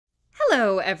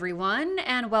Hello, everyone,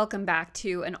 and welcome back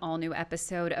to an all-new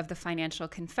episode of the Financial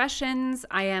Confessions.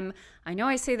 I know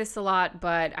I say this a lot,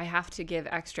 but I have to give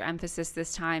extra emphasis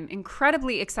this time.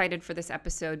 Incredibly excited for this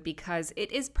episode because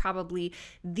it is probably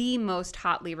the most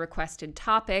hotly requested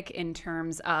topic in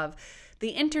terms of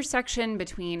the intersection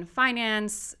between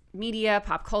finance, media,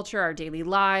 pop culture, our daily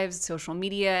lives, social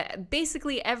media,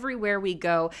 basically everywhere we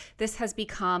go, this has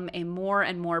become a more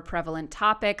and more prevalent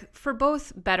topic for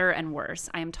both better and worse.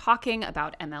 I am talking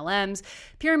about MLMs,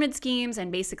 pyramid schemes,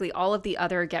 and basically all of the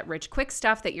other get-rich-quick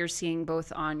stuff that you're seeing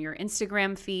both on your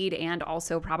Instagram feed and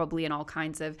also probably in all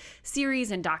kinds of series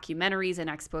and documentaries and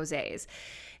exposés.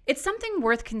 It's something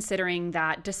worth considering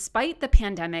that despite the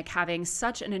pandemic having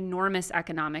such an enormous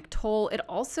economic toll, it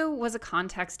also was a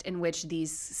context in which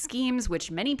these schemes,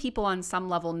 which many people on some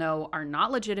level know are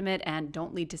not legitimate and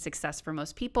don't lead to success for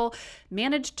most people,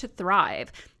 managed to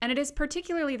thrive. And it is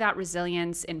particularly that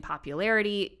resilience in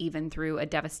popularity, even through a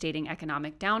devastating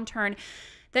economic downturn,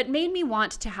 that made me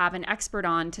want to have an expert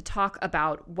on to talk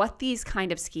about what these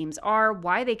kind of schemes are,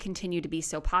 why they continue to be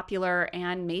so popular,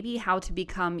 and maybe how to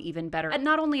become even better at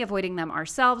not only avoiding them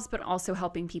ourselves, but also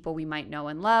helping people we might know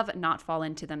and love not fall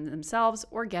into them themselves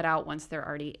or get out once they're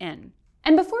already in.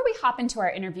 And before we hop into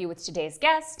our interview with today's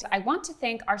guest, I want to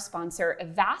thank our sponsor,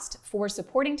 Avast, for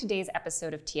supporting today's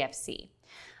episode of TFC.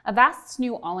 Avast's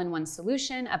new all-in-one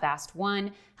solution, Avast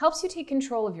One, helps you take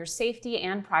control of your safety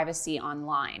and privacy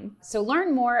online. So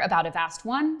learn more about Avast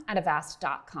One at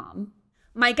avast.com.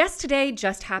 My guest today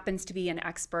just happens to be an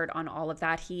expert on all of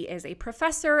that. He is a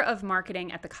professor of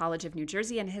marketing at the College of New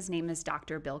Jersey, and his name is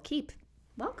Dr. Bill Keep.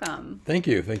 Welcome. Thank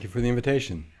you. Thank you for the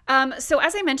invitation. So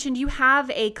as I mentioned, you have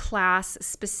a class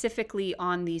specifically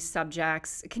on these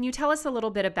subjects. Can you tell us a little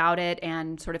bit about it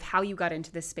and sort of how you got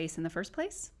into this space in the first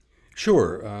place?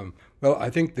 Sure. Well, I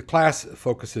think the class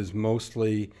focuses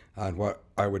mostly on what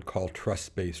I would call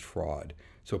trust-based fraud.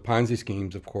 So Ponzi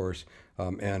schemes, of course,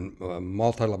 and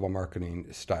multi-level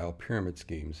marketing style pyramid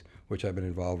schemes, which I've been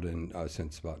involved in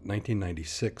since about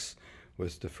 1996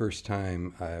 was the first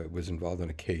time I was involved in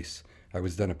a case. I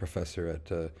was then a professor at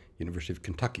University of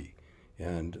Kentucky,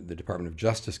 and the Department of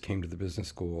Justice came to the business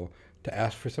school to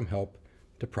ask for some help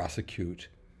to prosecute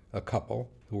a couple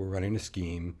who were running a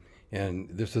scheme. And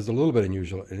this is a little bit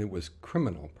unusual, and it was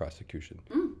criminal prosecution.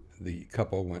 The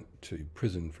couple went to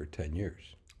prison for 10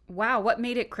 years. Wow, what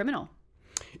made it criminal?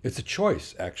 It's a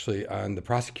choice, actually, on the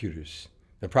prosecutors.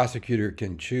 The prosecutor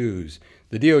can choose.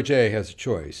 The DOJ has a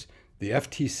choice. The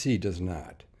FTC does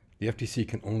not. The FTC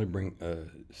can only bring a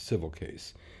civil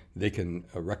case. They can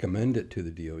recommend it to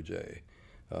the DOJ,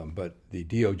 but the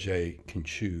DOJ can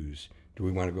choose, do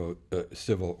we want to go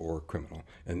civil or criminal?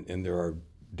 And there are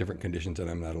different conditions, and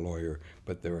I'm not a lawyer,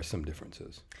 but there are some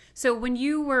differences. So when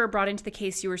you were brought into the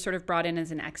case, you were sort of brought in as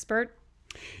an expert?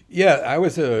 Yeah, I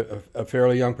was a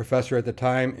fairly young professor at the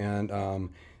time, and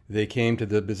they came to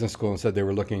the business school and said they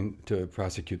were looking to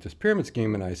prosecute this pyramid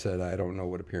scheme, and I said, I don't know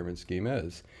what a pyramid scheme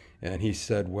is. And he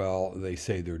said, well, they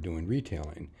say they're doing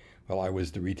retailing. Well, I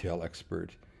was the retail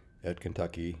expert at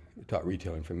Kentucky, taught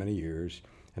retailing for many years,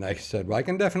 and I said, well, I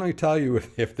can definitely tell you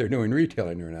if they're doing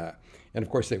retailing or not. And of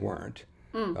course they weren't.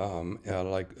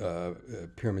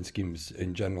 Pyramid schemes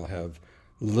in general have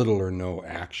little or no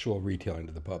actual retailing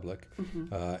to the public.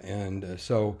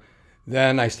 So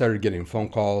then I started getting phone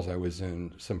calls. I was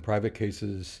in some private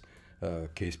cases,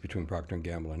 case between Procter &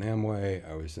 Gamble and Amway.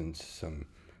 I was in some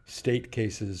state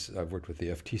cases. I've worked with the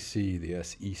FTC, the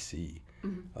SEC,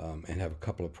 and have a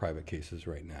couple of private cases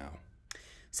right now.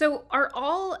 So are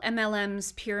all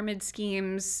MLMs pyramid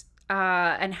schemes,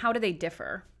 and how do they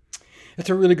differ? It's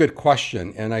a really good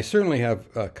question, and I certainly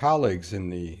have colleagues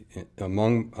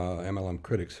among MLM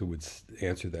critics who would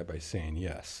answer that by saying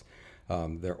yes,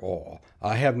 they're all.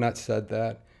 I have not said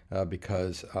that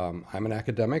because I'm an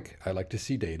academic. I like to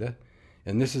see data,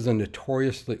 and this is a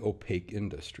notoriously opaque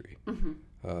industry.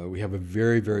 We have a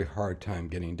very, very hard time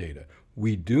getting data.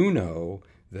 We do know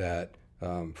that,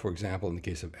 for example, in the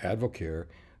case of Advocare,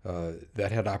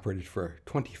 that had operated for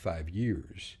 25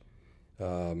 years.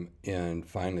 And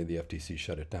finally, the FTC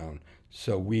shut it down.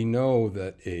 So we know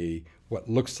that what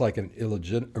looks like a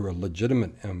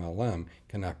legitimate MLM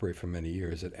can operate for many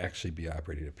years and actually be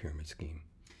operating a pyramid scheme.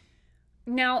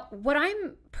 Now, what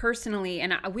I'm personally,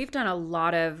 and we've done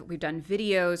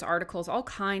videos, articles, all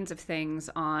kinds of things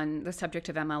on the subject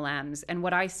of MLMs. And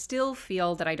what I still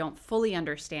feel that I don't fully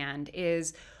understand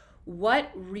is what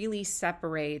really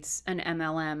separates an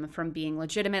MLM from being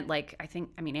legitimate.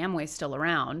 Amway's still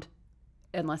around,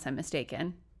 unless I'm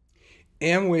mistaken.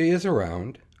 Amway is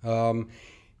around.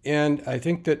 And I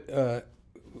think that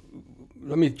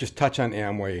let me just touch on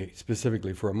Amway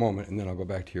specifically for a moment, and then I'll go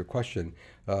back to your question.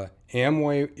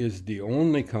 Amway is the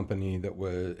only company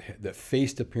that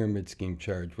faced a pyramid scheme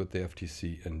charge with the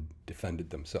FTC and defended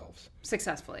themselves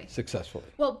Successfully.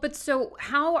 Well, but so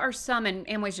how are some, and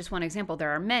Amway's just one example,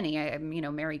 there are many,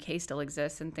 Mary Kay still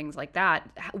exists and things like that.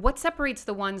 What separates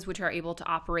the ones which are able to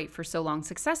operate for so long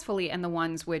successfully and the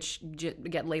ones which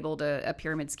get labeled a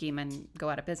pyramid scheme and go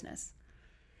out of business?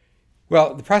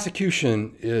 Well, the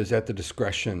prosecution is at the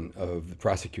discretion of the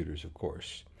prosecutors, of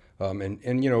course. And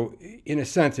in a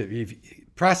sense,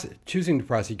 choosing to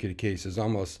prosecute a case is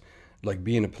almost like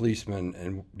being a policeman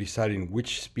and deciding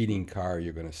which speeding car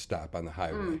you're going to stop on the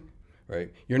highway,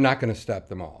 right? You're not going to stop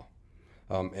them all.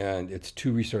 And it's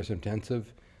too resource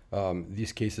intensive.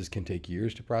 These cases can take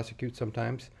years to prosecute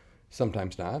sometimes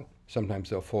not. Sometimes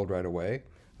they'll fold right away.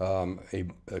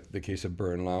 The case of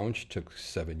Burn Lounge took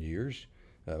 7 years.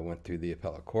 Went through the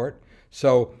appellate court.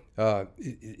 So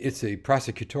it's a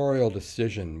prosecutorial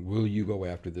decision. Will you go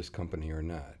after this company or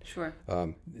not? Sure.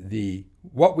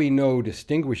 What we know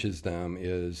distinguishes them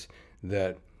is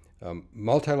that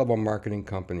multi-level marketing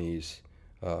companies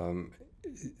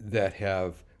that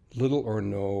have little or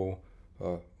no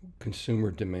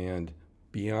consumer demand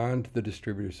beyond the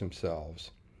distributors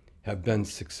themselves have been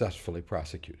successfully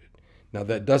prosecuted. Now,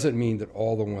 that doesn't mean that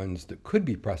all the ones that could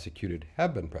be prosecuted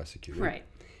have been prosecuted. Right.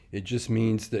 It just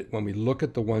means that when we look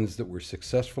at the ones that were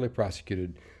successfully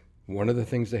prosecuted, one of the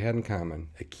things they had in common,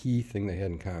 a key thing they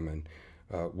had in common,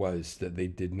 was that they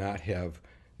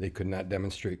could not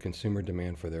demonstrate consumer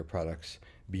demand for their products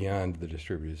beyond the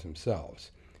distributors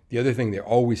themselves. The other thing they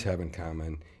always have in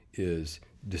common is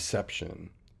deception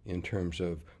in terms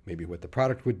of maybe what the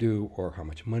product would do or how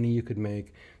much money you could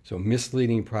make. So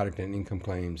misleading product and income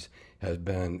claims has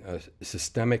been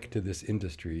systemic to this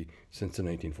industry since the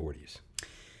 1940s.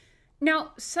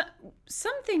 Now,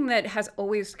 something that has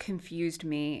always confused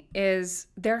me is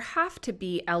there have to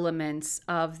be elements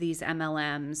of these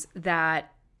MLMs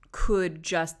that could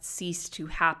just cease to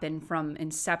happen from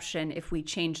inception if we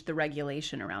changed the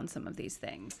regulation around some of these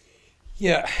things.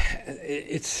 Yeah,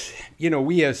 it's,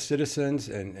 we as citizens,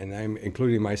 and I'm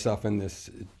including myself in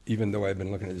this, even though I've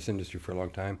been looking at this industry for a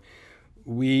long time,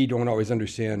 we don't always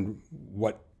understand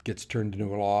what gets turned into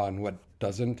law and what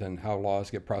doesn't and how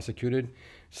laws get prosecuted.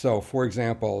 So, for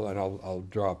example, and I'll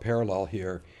draw a parallel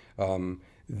here,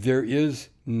 there is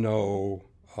no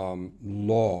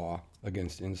law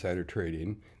against insider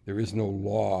trading. There is no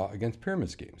law against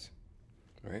pyramid schemes,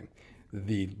 right?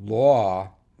 The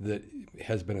law that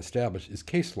has been established is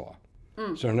case law.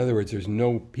 So in other words, there's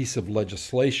no piece of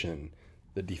legislation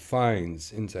that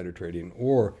defines insider trading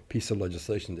or piece of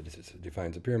legislation that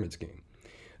defines a pyramid scheme.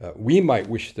 We might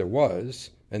wish there was,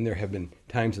 and there have been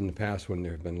times in the past when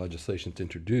there have been legislations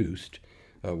introduced,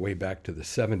 way back to the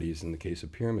 70s in the case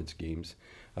of pyramid schemes,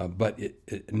 but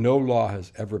no law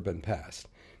has ever been passed.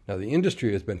 Now, the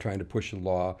industry has been trying to push a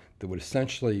law that would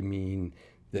essentially mean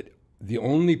that the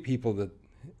only people that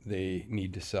they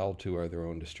need to sell to are their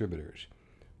own distributors,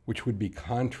 which would be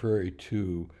contrary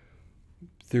to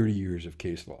 30 years of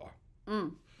case law.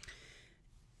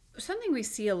 Something we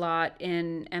see a lot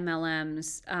in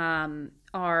MLMs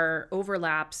are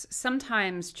overlaps,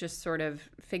 sometimes just sort of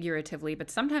figuratively, but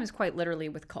sometimes quite literally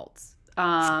with cults.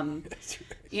 I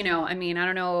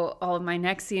don't know all of my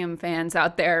NXIVM fans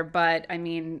out there, but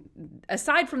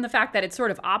aside from the fact that it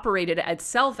sort of operated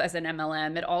itself as an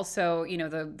MLM, it also,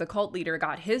 the cult leader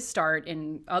got his start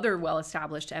in other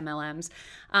well-established MLMs.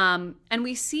 And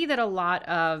we see that a lot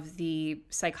of the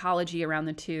psychology around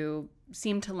the two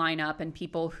seem to line up, and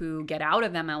people who get out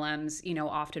of MLMs,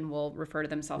 often will refer to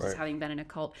themselves as having been in a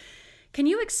cult. Can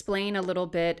you explain a little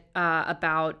bit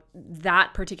about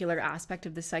that particular aspect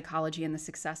of the psychology and the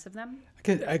success of them?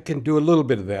 I can do a little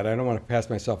bit of that. I don't want to pass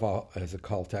myself out as a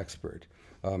cult expert.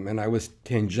 And I was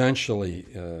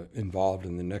tangentially involved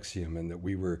in the NXIVM, and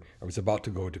that I was about to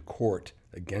go to court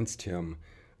against him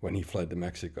when he fled to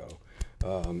Mexico.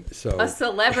 So a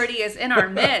celebrity is in our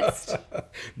midst.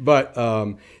 But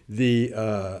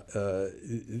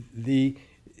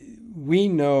we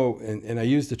know, and I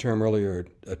used the term earlier,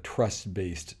 a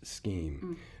trust-based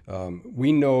scheme.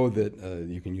 We know that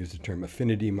you can use the term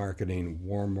affinity marketing,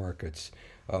 warm markets.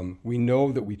 We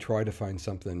know that we try to find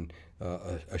something,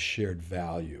 a shared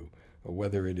value,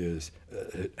 whether it is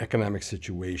an economic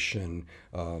situation,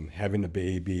 having a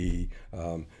baby,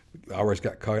 hours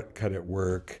got cut at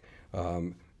work,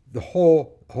 the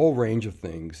whole range of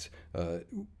things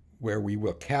where we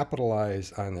will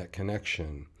capitalize on that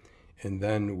connection, and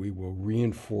then we will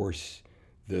reinforce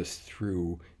this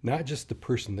through not just the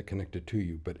person that connected to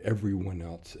you, but everyone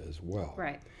else as well.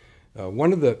 Right.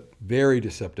 One of the very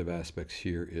deceptive aspects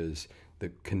here is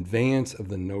the conveyance of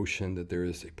the notion that there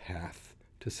is a path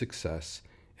to success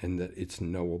and that it's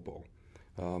knowable.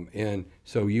 And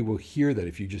so you will hear that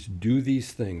if you just do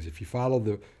these things, if you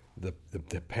follow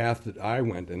the path that I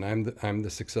went, and I'm the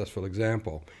successful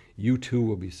example, you too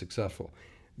will be successful.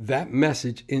 That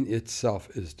message in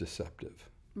itself is deceptive.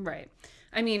 Right.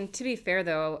 I mean, to be fair,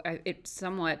 though, it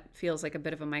somewhat feels like a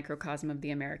bit of a microcosm of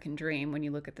the American dream when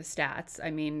you look at the stats.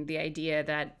 I mean, the idea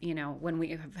that, when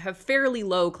we have fairly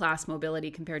low class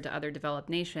mobility compared to other developed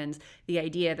nations, the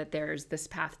idea that there's this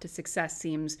path to success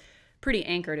seems pretty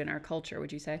anchored in our culture,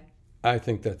 would you say? I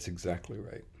think that's exactly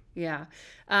right. Yeah.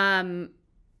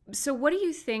 So what do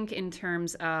you think in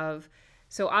terms of,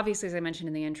 so obviously, as I mentioned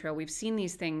in the intro, we've seen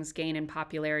these things gain in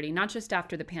popularity, not just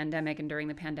after the pandemic and during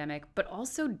the pandemic, but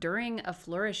also during a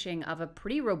flourishing of a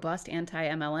pretty robust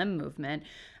anti-MLM movement,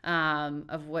 in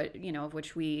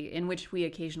which we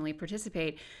occasionally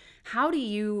participate. How do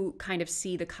you kind of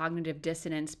see the cognitive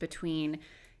dissonance between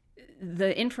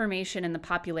the information and the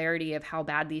popularity of how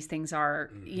bad these things are,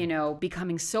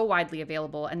 becoming so widely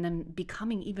available and then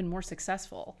becoming even more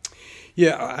successful?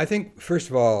 Yeah, I think, first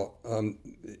of all,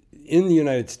 in the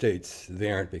United States,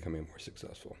 they aren't becoming more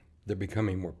successful. They're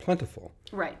becoming more plentiful.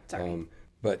 Right, sorry.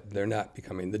 But they're not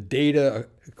becoming. The data,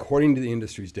 according to the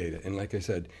industry's data, and like I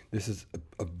said, this is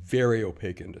a very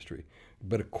opaque industry,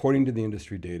 but according to the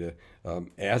industry data,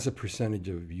 as a percentage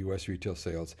of U.S. retail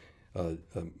sales,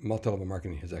 multi-level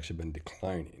marketing has actually been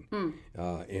declining.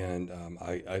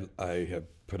 I have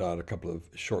put out a couple of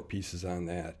short pieces on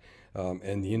that,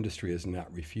 and the industry has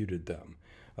not refuted them.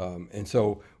 And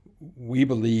so we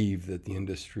believe that the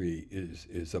industry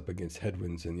is up against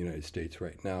headwinds in the United States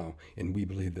right now, and we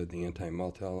believe that the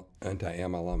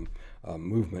anti-MLM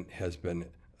movement has been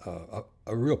a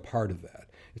real part of that.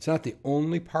 It's not the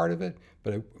only part of it,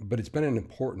 but it's been an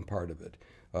important part of it.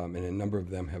 And a number of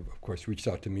them have, of course, reached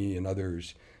out to me and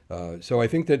others. So I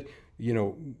think that,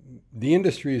 the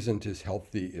industry isn't as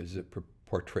healthy as it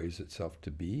portrays itself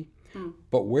to be.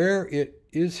 But where it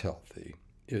is healthy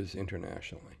is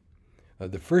internationally.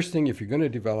 The first thing, if you're going to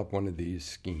develop one of these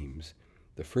schemes,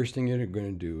 the first thing you're going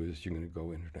to do is you're going to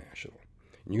go international.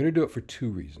 And you're going to do it for two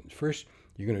reasons. First,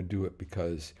 you're going to do it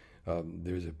because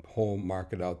there's a whole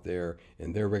market out there,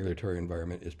 and their regulatory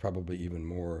environment is probably even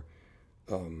more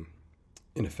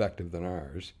ineffective than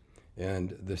ours.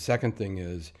 And the second thing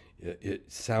is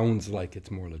it sounds like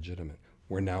it's more legitimate.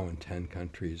 We're now in 10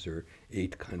 countries or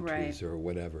 8 countries or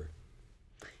whatever.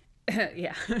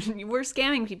 Yeah, we're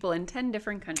scamming people in 10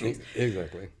 different countries.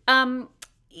 Exactly.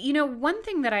 One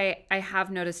thing that I have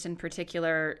noticed in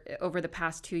particular over the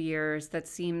past 2 years that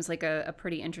seems like a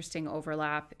pretty interesting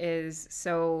overlap is,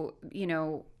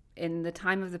 in the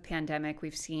time of the pandemic,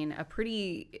 we've seen a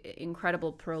pretty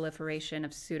incredible proliferation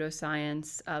of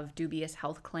pseudoscience, of dubious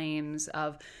health claims,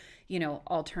 of,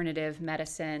 alternative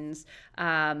medicines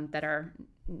that are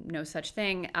no such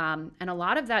thing. And a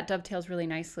lot of that dovetails really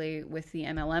nicely with the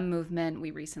MLM movement.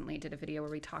 We recently did a video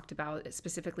where we talked about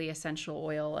specifically essential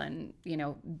oil and,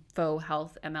 faux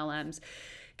health MLMs.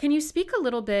 Can you speak a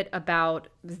little bit about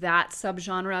that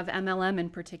subgenre of MLM in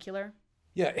particular?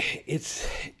 Yeah,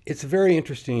 it's very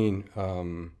interesting.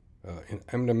 And I'm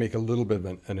going to make a little bit of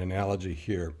an analogy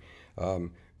here.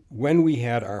 When we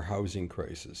had our housing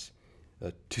crisis,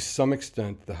 to some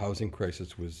extent, the housing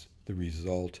crisis was the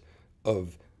result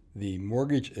of the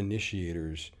mortgage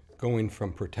initiators going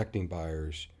from protecting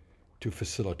buyers to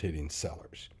facilitating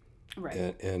sellers.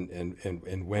 Right.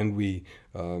 And when we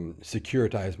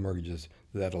securitized mortgages,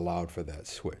 that allowed for that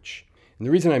switch. And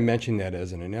the reason I mention that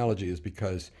as an analogy is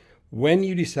because when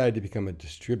you decide to become a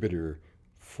distributor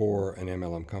for an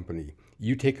MLM company,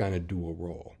 you take on a dual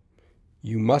role.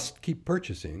 You must keep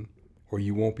purchasing or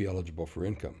you won't be eligible for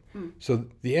income. So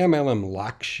the MLM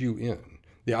locks you in.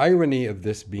 The irony of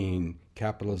this being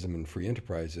capitalism and free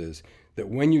enterprise is that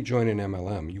when you join an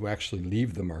MLM, you actually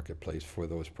leave the marketplace for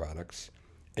those products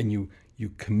and you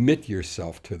commit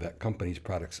yourself to that company's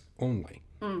products only,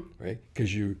 right?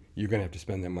 Because you're going to have to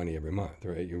spend that money every month,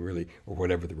 right? Or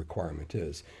whatever the requirement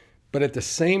is. But at the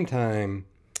same time,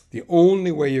 the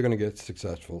only way you're going to get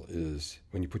successful is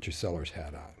when you put your seller's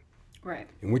hat on. Right.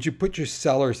 And when you put your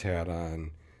seller's hat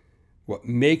on, what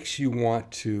makes you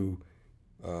want to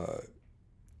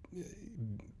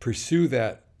pursue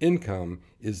that income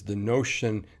is the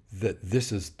notion that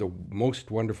this is the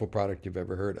most wonderful product you've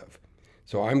ever heard of.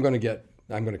 So I'm going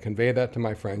to convey that to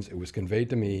my friends. It was conveyed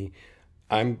to me.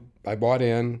 I bought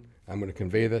in. I'm going to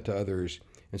convey that to others.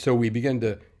 And so we begin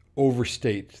to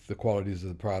overstate the qualities of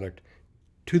the product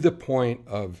to the point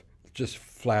of just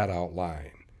flat out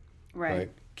lying. Right.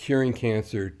 Curing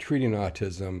cancer, treating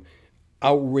autism,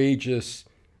 outrageous,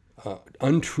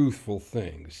 untruthful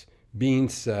things being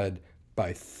said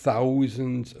by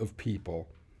thousands of people,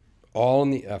 all in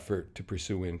the effort to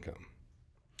pursue income.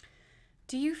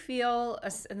 Do you feel,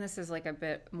 and this is like a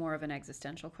bit more of an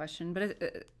existential question,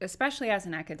 but especially as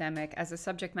an academic, as a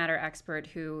subject matter expert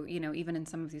who, even in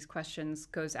some of these questions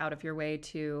goes out of your way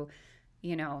to,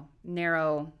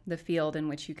 narrow the field in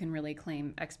which you can really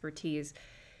claim expertise,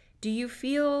 do you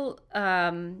feel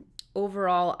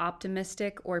overall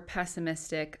optimistic or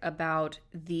pessimistic about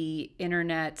the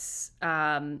internet's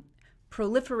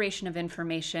proliferation of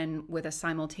information with a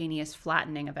simultaneous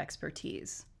flattening of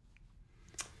expertise?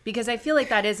 Because I feel like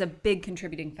that is a big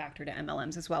contributing factor to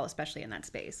MLMs as well, especially in that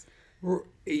space.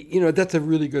 That's a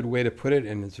really good way to put it,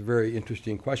 and it's a very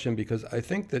interesting question because I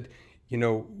think that,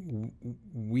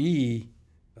 we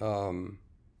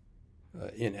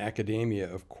in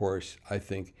academia, of course, I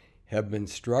think have been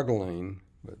struggling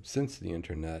since the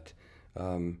internet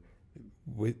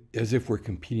as if we're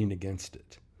competing against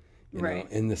it. Right.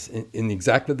 In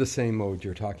exactly the same mode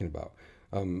you're talking about.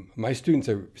 My students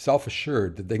are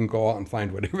self-assured that they can go out and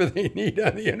find whatever they need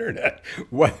on the internet,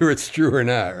 whether it's true or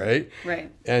not, right? Right.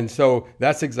 And so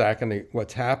that's exactly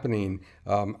what's happening.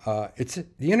 The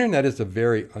internet is a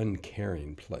very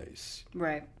uncaring place.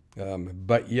 Right.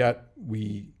 But yet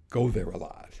we go there a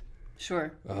lot.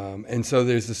 Sure. And so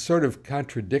there's this sort of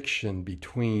contradiction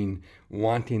between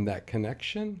wanting that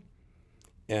connection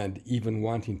and even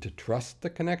wanting to trust the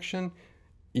connection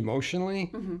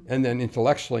emotionally, and then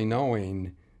intellectually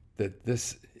knowing that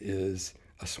this is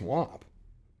a swamp.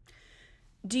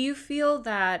 Do you feel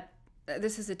that,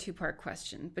 this is a two-part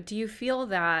question, but do you feel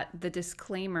that the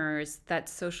disclaimers that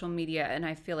social media, and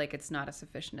I feel like it's not a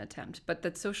sufficient attempt, but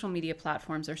that social media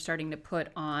platforms are starting to put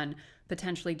on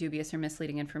potentially dubious or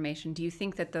misleading information, do you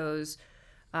think that those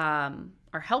are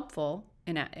helpful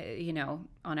in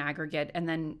on aggregate? And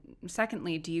then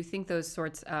secondly, do you think those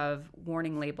sorts of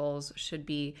warning labels should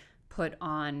be put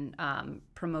on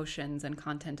promotions and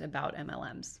content about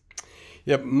MLMs?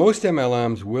 Yeah, most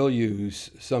MLMs will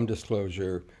use some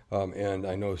disclosure, and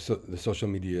I know the social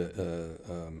media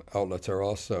outlets are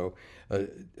also.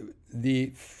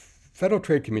 The Federal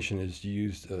Trade Commission has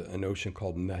used a notion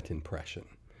called net impression,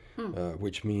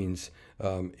 which means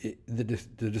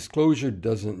the disclosure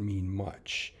doesn't mean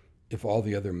much if all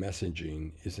the other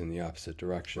messaging is in the opposite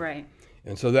direction. Right.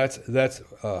 And so that's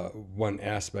one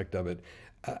aspect of it.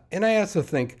 And I also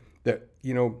think that,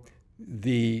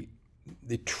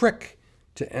 the trick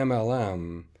to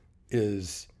MLM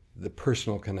is the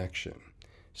personal connection.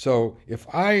 So if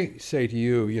I say to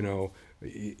you,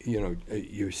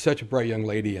 you're such a bright young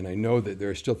lady, and I know that there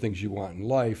are still things you want in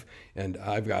life, and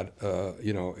I've got,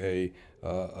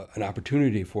 an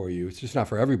opportunity for you. It's just not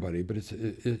for everybody, but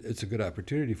it's a good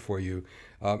opportunity for you.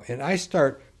 And I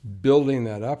start building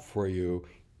that up for you,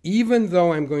 even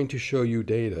though I'm going to show you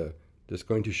data that's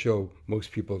going to show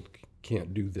most people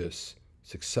can't do this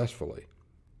successfully.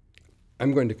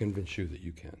 I'm going to convince you that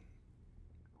you can.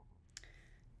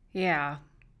 Yeah.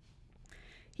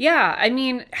 Yeah, I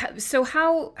mean, so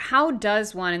how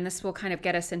does one, and this will kind of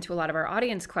get us into a lot of our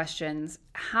audience questions,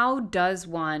 how does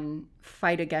one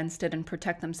fight against it and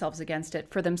protect themselves against it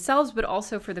for themselves, but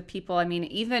also for the people? I mean,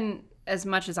 even as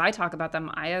much as I talk about them,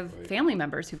 I have family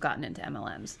members who've gotten into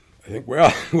MLMs. I think, we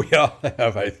all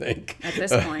have, I think. At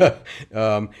this point.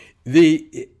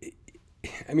 The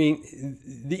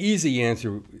easy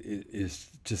answer is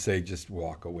to say just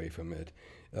walk away from it.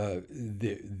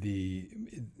 The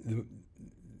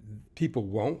people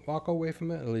won't walk away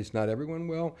from it, at least not everyone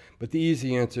will, but the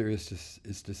easy answer is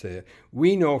to say it.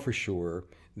 We know for sure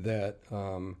that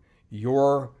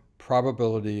your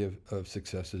probability of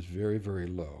success is very, very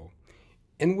low.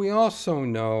 And we also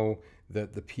know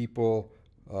that the people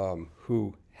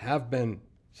who have been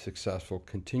successful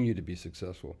continue to be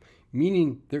successful,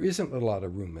 meaning there isn't a lot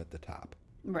of room at the top.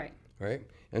 Right. Right?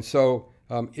 And so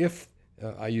if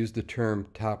I use the term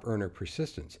top earner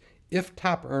persistence, if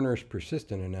top earners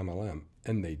persist in an MLM,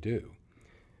 and they do,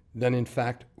 then in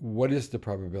fact, what is the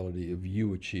probability of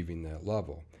you achieving that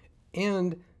level?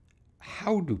 And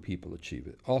how do people achieve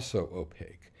it? Also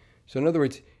opaque. So in other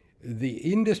words, the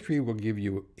industry will give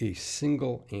you a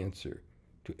single answer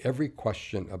to every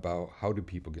question about how do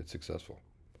people get successful,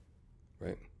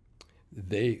 right?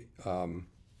 They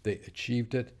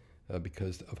achieved it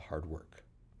because of hard work,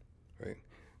 right?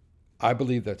 I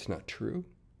believe that's not true.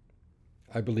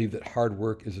 I believe that hard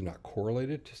work is not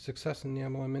correlated to success in the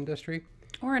MLM industry.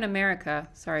 Or in America.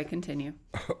 Sorry, continue.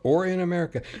 Or in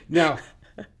America. Now,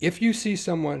 if you see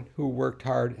someone who worked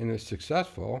hard and is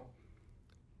successful,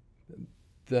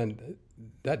 then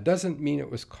that doesn't mean it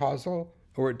was causal.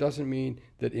 or it doesn't mean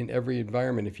that in every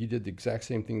environment, if you did the exact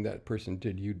same thing that person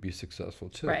did, you'd be successful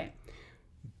too. Right.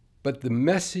 But the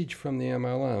message from the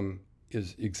MLM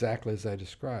is exactly as I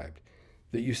described,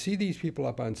 that you see these people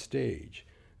up on stage,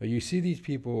 or you see these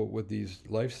people with these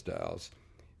lifestyles,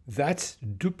 that's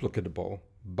duplicatable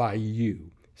by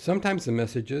you. Sometimes the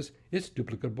message is it's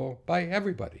duplicatable by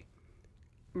everybody.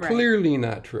 Right. Clearly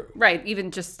not true. Right. Even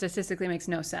just statistically makes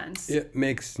no sense. It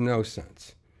makes no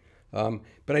sense.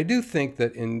 But I do think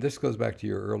that, and this goes back to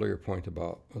your earlier point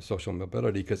about social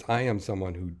mobility, because I am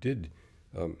someone who did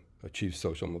achieve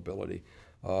social mobility.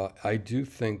 I do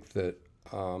think that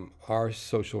our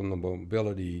social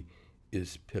mobility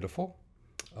is pitiful.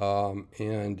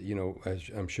 And, you know, as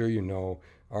I'm sure you know,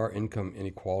 our income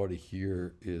inequality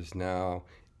here is now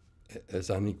as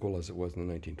unequal as it was in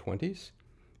the 1920s.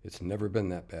 It's never been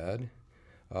that bad.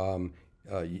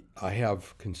 I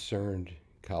have concerned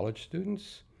college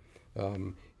students,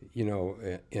 you know,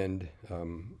 and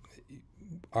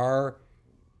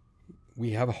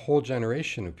we have a whole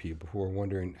generation of people who are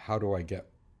wondering, how do I get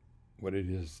what it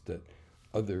is that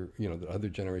other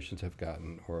generations have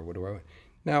gotten, or what do I want?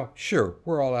 Now, sure,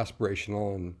 we're all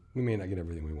aspirational and we may not get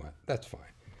everything we want. That's fine.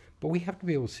 But we have to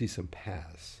be able to see some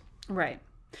paths. Right.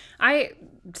 I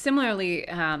similarly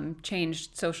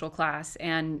changed social class,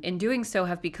 and in doing so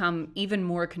have become even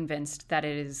more convinced that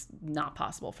it is not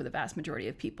possible for the vast majority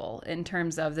of people in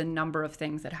terms of the number of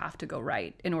things that have to go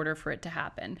right in order for it to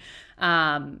happen.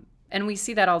 And we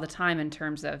see that all the time in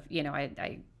terms of, you know,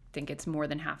 I think it's more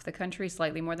than half the country,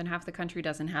 slightly more than half the country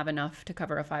doesn't have enough to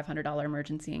cover a $500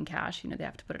 emergency in cash. You know, they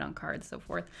have to put it on cards, so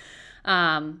forth.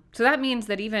 So that means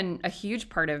that even a huge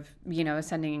part of, you know,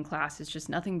 ascending in class is just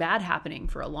nothing bad happening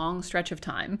for a long stretch of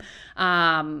time,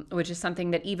 which is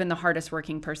something that even the hardest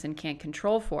working person can't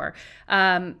control for.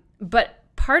 But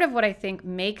part of what I think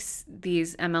makes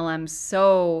these MLMs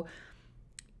so,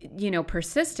 you know,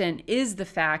 persistent is the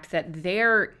fact that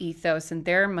their ethos and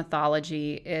their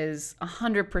mythology is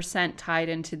 100% tied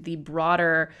into the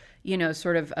broader, you know,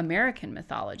 sort of American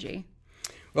mythology.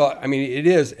 Well, I mean, it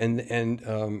is, and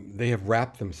they have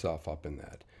wrapped themselves up in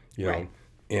that. You know, Right.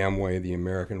 Amway, the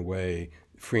American way,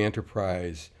 free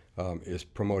enterprise is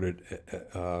promoted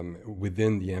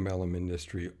within the MLM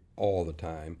industry all the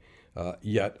time.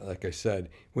 Yet, like I said,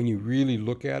 when you really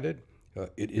look at it,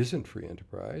 it isn't free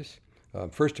enterprise.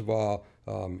 First of all,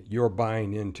 you're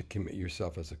buying in to commit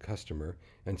yourself as a customer.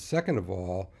 And second of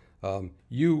all,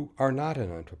 you are not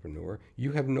an entrepreneur.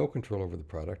 You have no control over the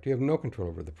product. You have no control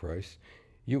over the price.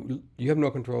 You have no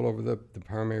control over the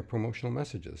primary promotional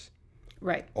messages.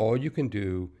 Right. All you can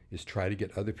do is try to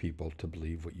get other people to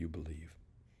believe what you believe.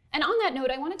 And on that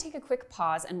note, I want to take a quick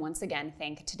pause and once again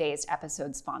thank today's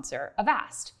episode sponsor,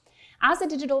 Avast. As a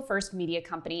digital-first media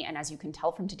company, and as you can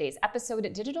tell from today's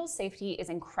episode, digital safety is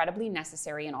incredibly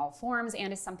necessary in all forms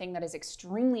and is something that is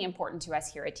extremely important to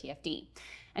us here at TFD.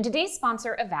 And today's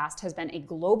sponsor, Avast, has been a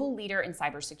global leader in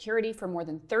cybersecurity for more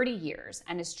than 30 years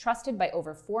and is trusted by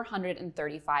over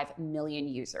 435 million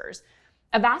users.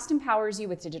 Avast empowers you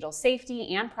with digital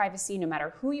safety and privacy no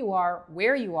matter who you are,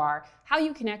 where you are, how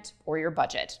you connect, or your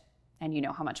budget. And you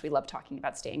know how much we love talking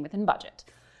about staying within budget.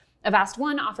 Avast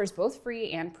One offers both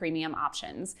free and premium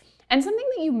options. And something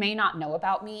that you may not know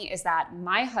about me is that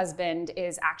my husband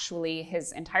is actually,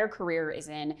 his entire career is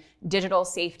in digital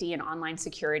safety and online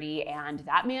security, and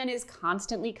that man is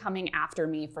constantly coming after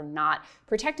me for not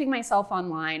protecting myself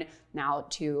online. Now,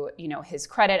 to his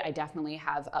credit, I definitely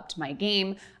have upped my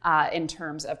game in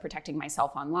terms of protecting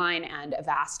myself online, and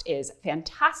Avast is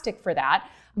fantastic for that.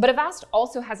 But Avast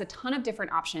also has a ton of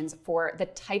different options for the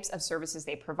types of services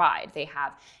they provide. They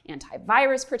have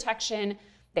antivirus protection,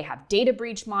 they have data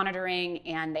breach monitoring,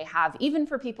 and they have, even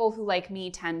for people who like me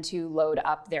tend to load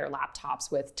up their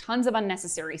laptops with tons of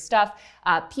unnecessary stuff,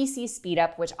 PC speed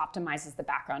up, which optimizes the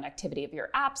background activity of your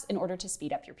apps in order to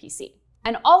speed up your PC.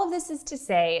 And all of this is to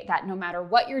say that no matter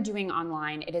what you're doing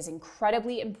online, it is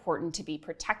incredibly important to be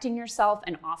protecting yourself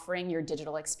and offering your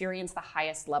digital experience the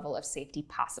highest level of safety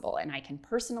possible. And I can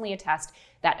personally attest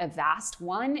that Avast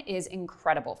One is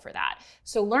incredible for that.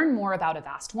 So learn more about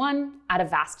Avast One at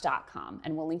avast.com,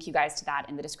 and we'll link you guys to that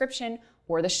in the description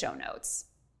or the show notes.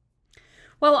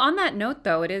 Well, on that note,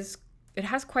 though, it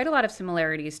has quite a lot of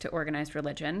similarities to organized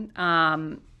religion.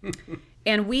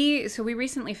 And we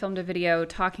recently filmed a video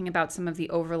talking about some of the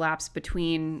overlaps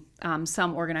between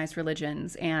some organized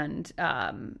religions and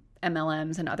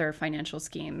MLMs and other financial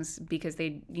schemes, because they,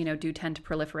 do tend to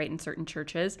proliferate in certain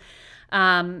churches.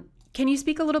 Can you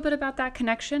speak a little bit about that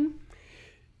connection?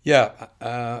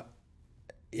 Yeah,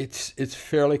 it's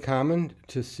fairly common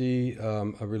to see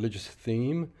a religious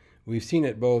theme We've seen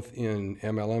it both in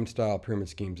MLM style pyramid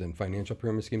schemes and financial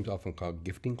pyramid schemes, often called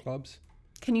gifting clubs.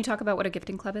 Can you talk about what a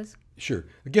gifting club is? Sure.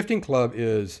 A gifting club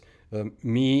is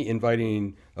me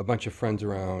inviting a bunch of friends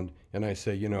around, and I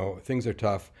say, things are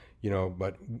tough,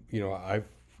 but I've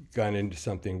gone into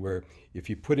something where if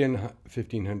you put in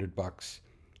 $1,500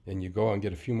 and you go out and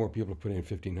get a few more people to put in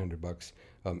 $1,500,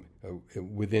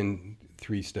 within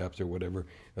 3 steps or whatever,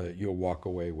 you'll walk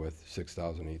away with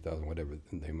 $6,000, $8,000, whatever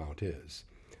the amount is.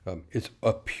 It's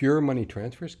a pure money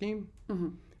transfer scheme,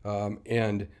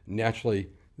 and naturally,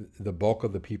 the bulk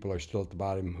of the people are still at the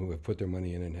bottom who have put their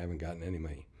money in and haven't gotten any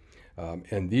money.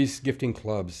 And these gifting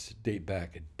clubs date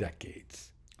back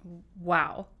decades.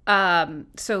 Wow.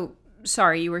 So,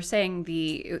 sorry, you were saying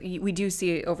we do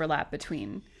see overlap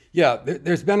between. Yeah,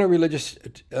 there's been a religious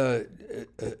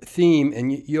theme,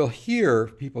 and you'll hear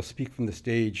people speak from the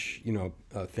stage,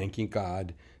 thanking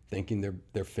God, thanking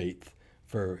their faith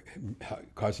for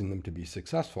causing them to be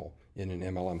successful in an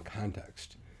MLM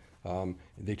context.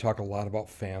 They talk a lot about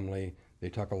family. They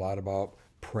talk a lot about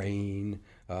praying.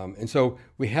 And so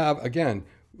we have, again,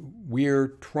 we're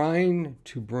trying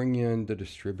to bring in the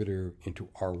distributor into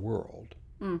our world.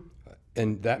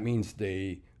 And that means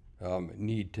they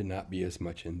need to not be as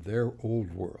much in their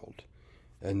old world.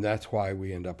 And that's why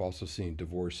we end up also seeing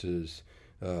divorces,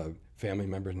 family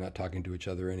members not talking to each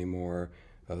other anymore,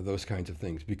 those kinds of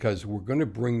things, because we're going to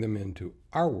bring them into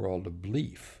our world of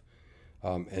belief.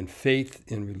 And faith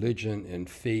in religion and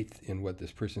faith in what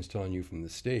this person's telling you from the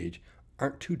stage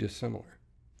aren't too dissimilar.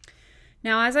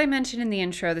 Now, as I mentioned in the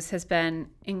intro, this has been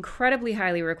incredibly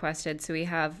highly requested. So we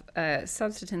have a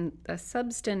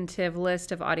substantive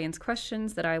list of audience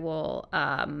questions that I will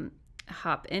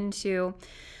hop into.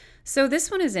 So this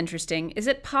one is interesting. Is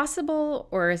it possible,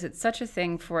 or is it such a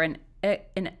thing for an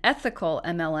ethical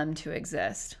MLM to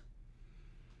exist?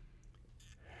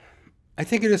 I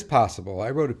think it is possible. I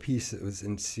wrote a piece that was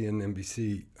in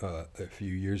CNBC a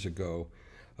few years ago.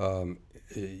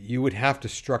 You would have to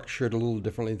structure it a little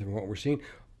differently than what we're seeing.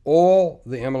 All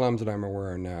the MLMs that I'm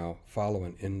aware of now follow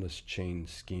an endless chain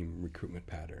scheme recruitment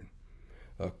pattern.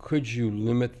 Could you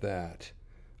limit that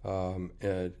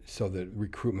so that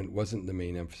recruitment wasn't the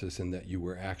main emphasis and that you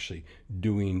were actually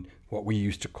doing what we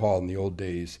used to call in the old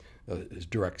days as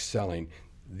direct selling?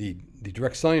 The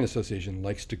Direct Selling Association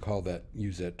likes to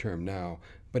use that term now,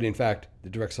 but in fact, the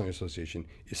Direct Selling Association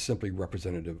is simply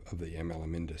representative of the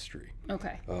MLM industry.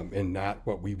 Okay. And not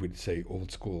what we would say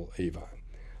old school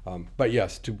Avon. But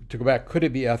yes, to go back, could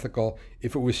it be ethical?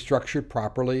 If it was structured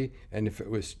properly and if it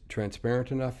was transparent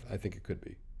enough, I think it could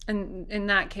be. And in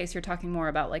that case, you're talking more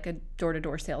about like a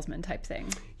door-to-door salesman type thing.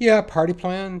 Yeah, party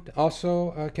plan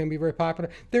also can be very popular.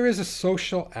 There is a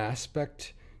social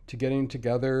aspect to getting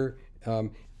together.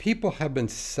 People have been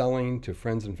selling to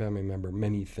friends and family members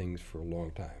many things for a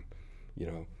long time.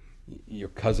 Your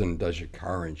cousin does your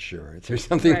car insurance or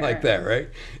something like that, right?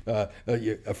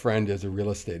 A friend is a real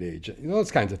estate agent,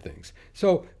 those kinds of things.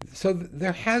 So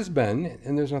there has been,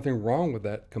 and there's nothing wrong with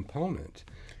that component.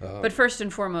 But first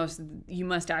and foremost, you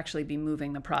must actually be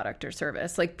moving the product or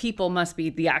service. Like people must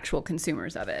be the actual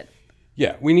consumers of it.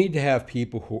 Yeah, we need to have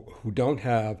people who don't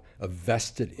have a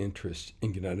vested interest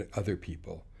in getting other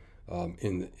people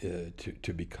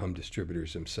to become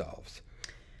distributors themselves.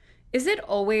 Is it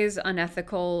always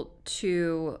unethical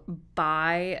to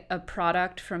buy a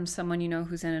product from someone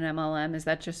who's in an MLM? Is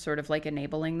that just sort of like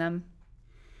enabling them?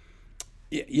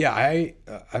 Yeah,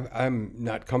 I'm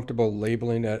not comfortable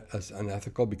labeling it as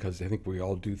unethical because I think we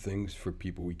all do things for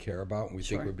people we care about and we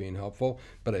think we're being helpful.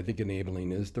 But I think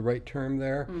enabling is the right term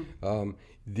there.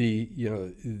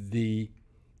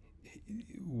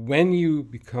 When you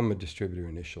become a distributor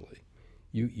initially,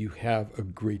 you have a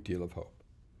great deal of hope.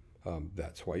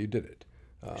 That's why you did it.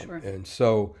 And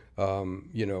so,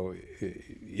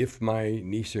 if my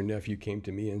niece or nephew came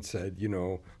to me and said,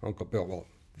 Uncle Bill, well,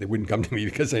 they wouldn't come to me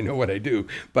because I know what I do.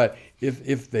 But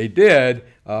if they did,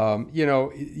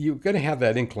 you're going to have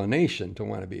that inclination to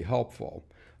want to be helpful.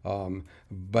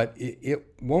 But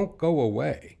it won't go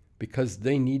away because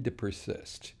they need to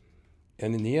persist.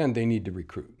 And in the end, they need to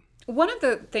recruit. One of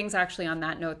the things actually on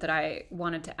that note that I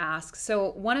wanted to ask,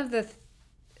 so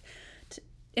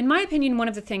in my opinion, one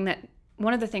of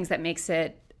the things that makes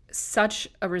it such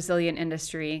a resilient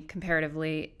industry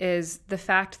comparatively is the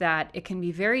fact that it can be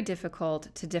very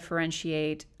difficult to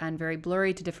differentiate and very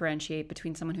blurry to differentiate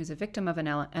between someone who's a victim of an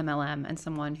MLM and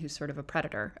someone who's sort of a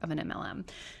predator of an MLM.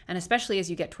 And especially as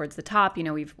you get towards the top,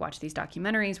 we've watched these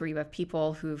documentaries where you have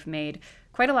people who've made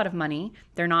quite a lot of money.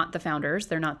 They're not the founders,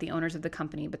 they're not the owners of the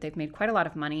company, but they've made quite a lot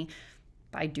of money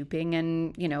by duping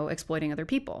and, exploiting other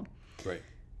people. Right.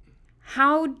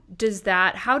 how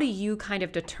do you kind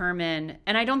of determine,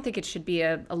 and I don't think it should be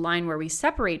a line where we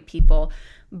separate people,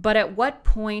 but at what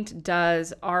point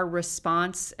does our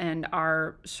response and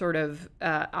our sort of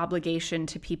obligation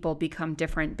to people become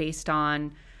different based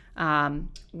on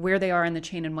where they are in the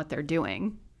chain and what they're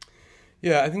doing?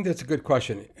 Yeah, I think that's a good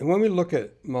question. And when we look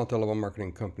at multi-level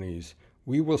marketing companies,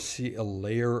 we will see a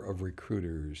layer of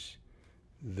recruiters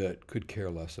that could care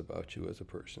less about you as a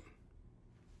person,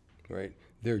 right?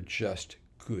 They're just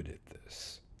good at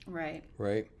this, Right.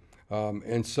 right?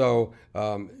 And so,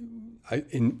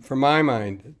 from my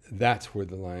mind, that's where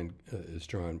the line is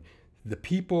drawn. The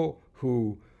people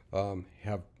who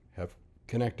have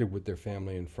connected with their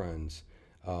family and friends,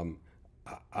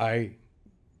 I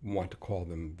want to call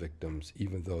them victims,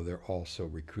 even though they're also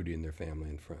recruiting their family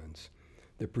and friends.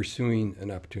 They're pursuing an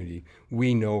opportunity.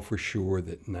 We know for sure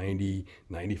that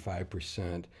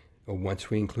 95%,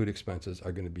 once we include expenses,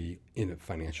 are going to be in a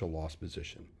financial loss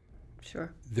position.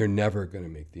 Sure. They're never going to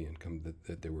make the income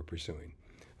that they were pursuing.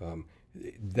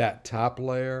 That top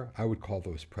layer, I would call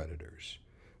those predators.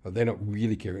 They don't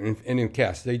really care. And in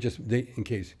cases,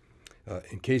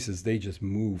 they just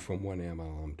move from one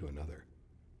MLM to another.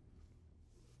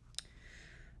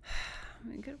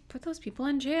 We could put those people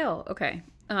in jail. Okay.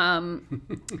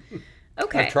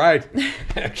 Okay. I've tried,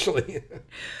 actually.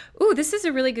 Ooh, this is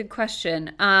a really good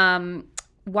question.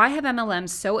 Why have MLMs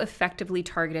so effectively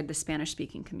targeted the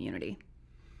Spanish-speaking community?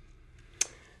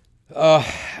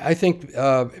 I think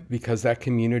because that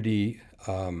community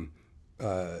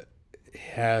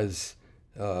has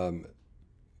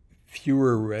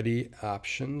fewer ready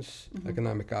options,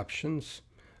 economic options.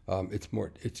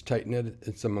 It's tight-knit.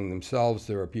 It's among themselves.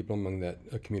 There are people among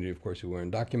that community, of course, who are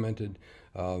undocumented.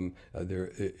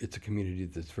 It's a community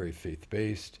that's very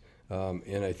faith-based.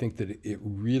 And I think that it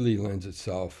really lends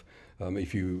itself,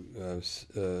 if you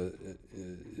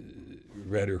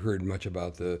read or heard much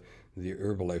about the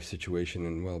Herbalife situation,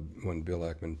 and when Bill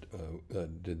Ackman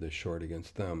did the short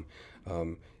against them,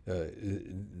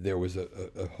 there was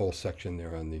a whole section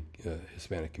there on the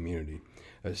Hispanic community.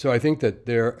 So I think that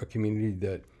they're a community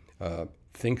that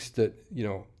thinks that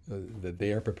that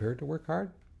they are prepared to work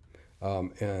hard,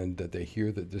 and that they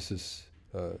hear that this is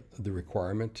the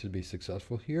requirement to be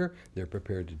successful here. They're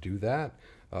prepared to do that,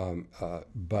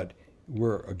 but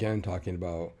we're again talking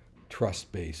about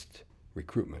trust-based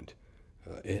recruitment.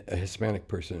 A Hispanic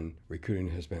person recruiting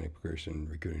a Hispanic person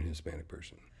recruiting a Hispanic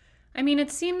person. I mean,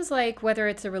 it seems like whether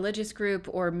it's a religious group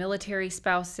or military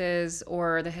spouses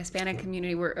or the Hispanic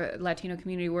community, Latino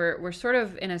community, we're sort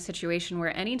of in a situation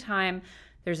where anytime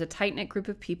there's a tight-knit group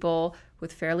of people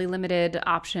with fairly limited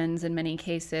options in many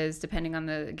cases, depending on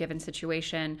the given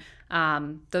situation,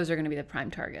 those are going to be the prime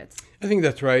targets. I think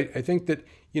that's right. I think that,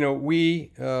 you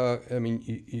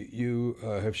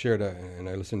have shared, and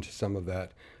I listened to some of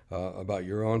that, about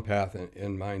your own path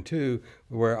and mine too,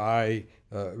 where I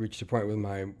reached a point with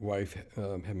my wife,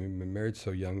 having been married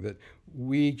so young, that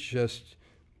we just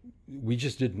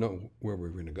didn't know where we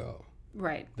were going to go.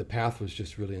 Right. The path was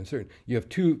just really uncertain. You have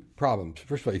two problems.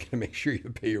 First of all, you got to make sure you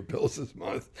pay your bills this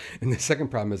month, and the second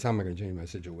problem is, how am I going to change my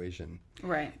situation?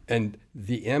 Right. And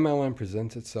the MLM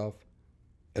presents itself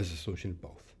as a solution to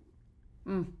both,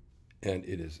 and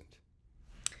it isn't.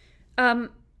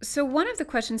 So one of the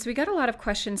questions, we got a lot of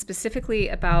questions specifically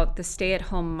about the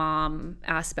stay-at-home mom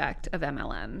aspect of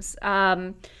MLMs.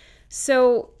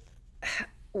 So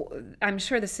I'm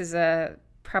sure this is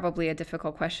probably a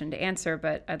difficult question to answer,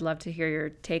 but I'd love to hear your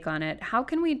take on it. How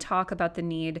can we talk about the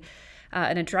need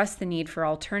and address the need for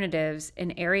alternatives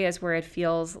in areas where it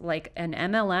feels like an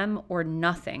MLM or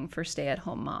nothing for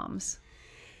stay-at-home moms?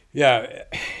 Yeah,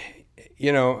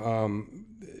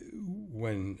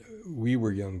 when we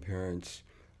were young parents,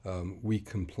 we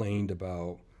complained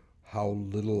about how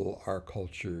little our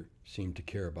culture seemed to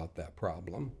care about that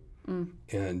problem.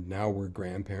 And now we're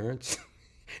grandparents,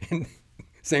 and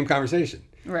same conversation.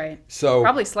 Right. So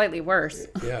probably slightly worse.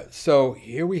 Yeah. So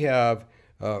here we have,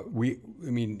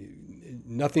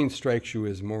 nothing strikes you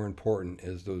as more important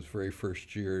as those very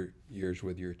first years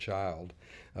with your child,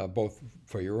 both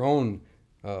for your own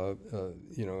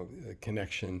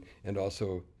connection and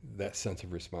also that sense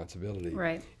of responsibility.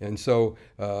 Right. And so,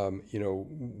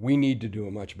 we need to do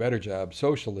a much better job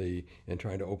socially in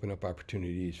trying to open up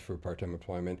opportunities for part-time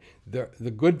employment.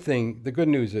 The good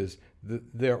news is that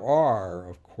there are,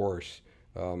 of course,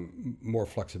 more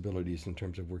flexibilities in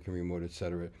terms of working remote, et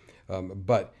cetera.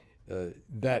 But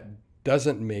that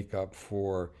doesn't make up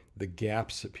for the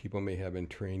gaps that people may have in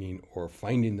training or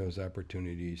finding those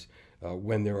opportunities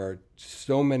when there are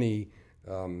so many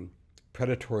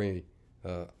predatory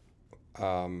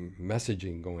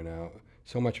messaging going out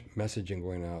so much messaging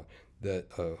going out that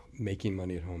making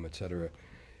money at home, et cetera.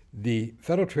 The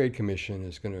Federal Trade Commission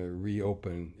is going to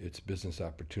reopen its business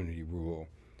opportunity rule,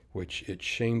 which it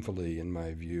shamefully, in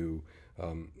my view,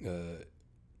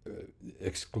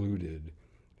 excluded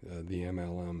the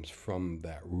MLMs from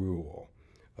that rule.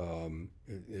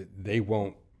 They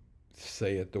won't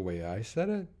say it the way I said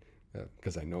it,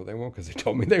 because I know they won't, because they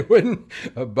told me they wouldn't.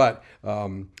 But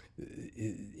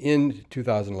in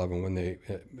 2011, when they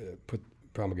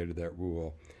promulgated that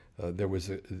rule, there was,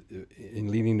 in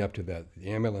leading up to that, the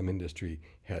MLM industry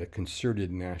had a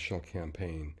concerted national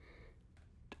campaign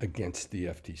against the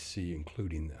FTC,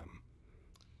 including them.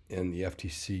 And the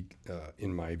FTC,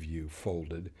 in my view,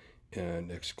 folded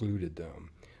and excluded them.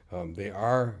 They've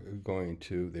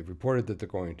reported that they're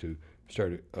going to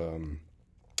start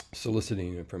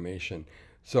soliciting information.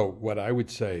 So what I would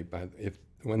say,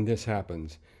 when this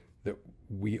happens, that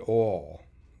we all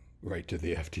write to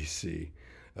the FTC,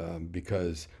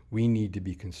 because we need to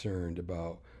be concerned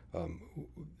about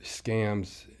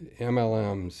scams,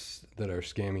 MLMs that are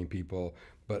scamming people,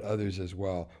 but others as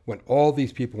well, when all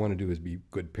these people want to do is be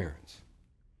good parents.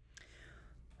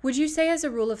 Would you say, as a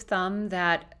rule of thumb,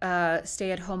 that a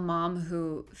stay-at-home mom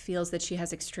who feels that she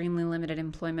has extremely limited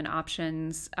employment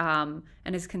options and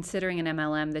is considering an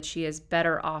MLM, that she is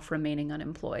better off remaining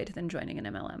unemployed than joining an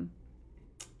MLM?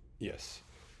 Yes.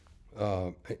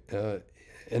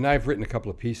 And I've written a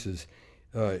couple of pieces.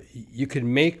 You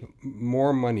can make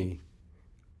more money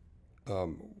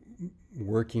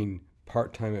working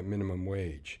part-time at minimum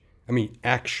wage. I mean,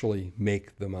 actually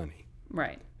make the money.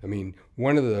 Right. I mean,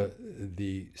 one of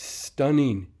the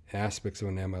stunning aspects of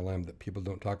an MLM that people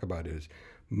don't talk about is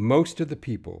most of the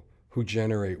people who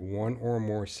generate one or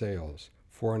more sales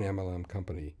for an MLM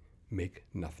company make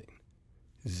nothing.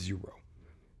 Zero.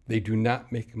 They do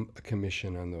not make a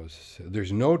commission on those.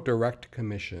 There's no direct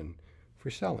commission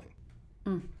for selling.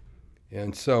 Mm.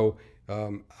 And so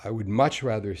I would much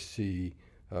rather see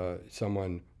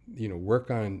someone, work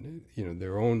on,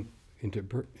 their own,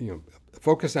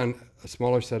 focus on a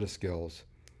smaller set of skills,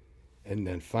 and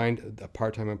then find a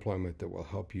part-time employment that will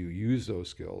help you use those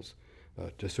skills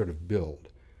to sort of build.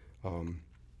 I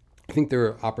think there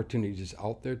are opportunities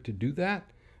out there to do that,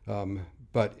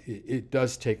 but it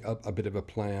does take a bit of a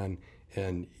plan,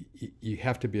 and you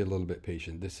have to be a little bit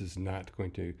patient. This is not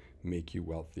going to make you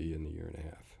wealthy in a year and a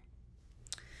half.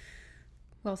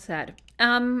 Well said.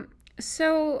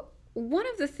 So one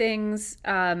of the things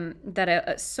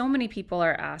that so many people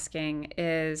are asking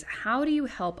is, how do you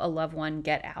help a loved one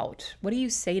get out? What do you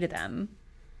say to them?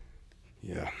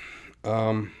 Yeah.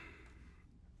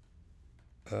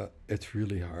 It's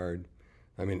really hard.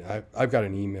 I mean, I've got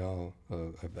an email,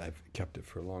 I've kept it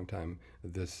for a long time,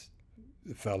 this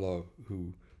fellow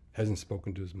who hasn't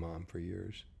spoken to his mom for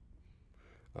years.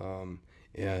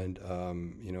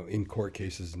 In court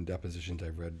cases and depositions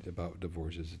I've read about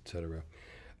divorces, et cetera.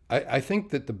 I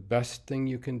think that the best thing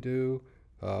you can do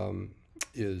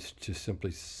is to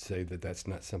simply say that that's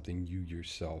not something you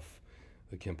yourself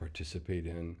can participate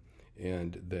in,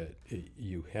 and that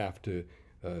you have to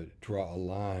draw a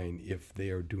line if they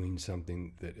are doing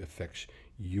something that affects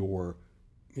your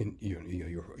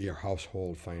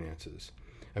household finances.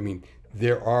 I mean,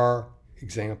 there are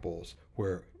examples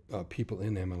where people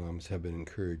in MLMs have been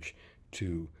encouraged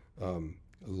to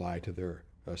lie to their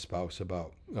spouse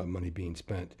about money being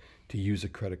spent, to use a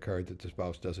credit card that the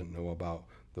spouse doesn't know about,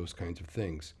 those kinds of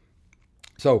things.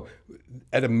 So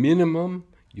at a minimum,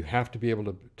 you have to be able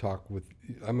to talk with,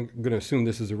 I'm going to assume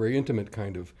this is a very intimate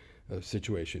kind of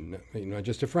situation, not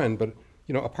just a friend, but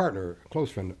a partner, a close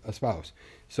friend, a spouse.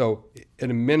 So at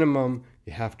a minimum,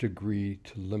 you have to agree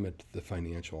to limit the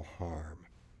financial harm.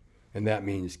 And that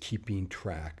means keeping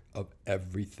track of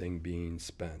everything being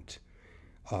spent.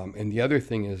 And the other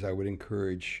thing is, I would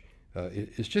encourage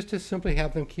is just to simply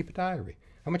have them keep a diary.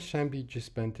 How much time did you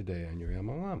spend today on your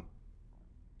MLM?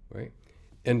 Right?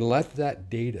 And let that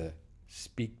data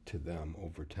speak to them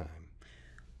over time.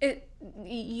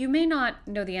 You may not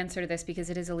know the answer to this because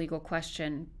it is a legal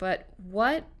question, but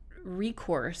what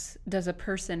recourse does a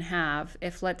person have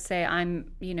if, let's say,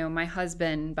 my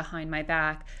husband behind my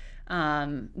back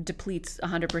depletes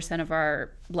 100% of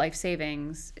our life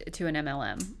savings to an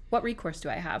MLM? What recourse do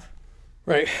I have?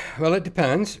 Right. Well, it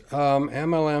depends.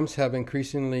 MLMs have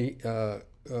increasingly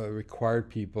required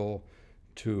people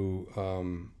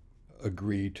to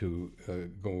agree to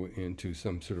go into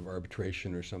some sort of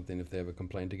arbitration or something if they have a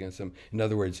complaint against them. In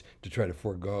other words, to try to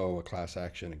forego a class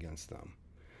action against them.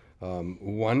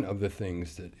 One of the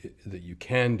things that you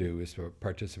can do is to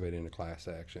participate in a class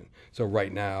action. So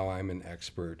right now I'm an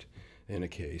expert in a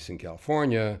case in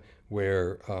California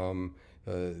where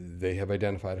they have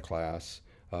identified a class,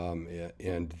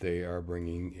 and they are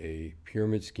bringing a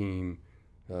pyramid scheme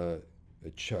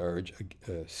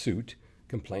suit,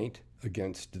 complaint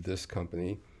against this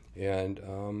company,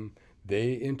 and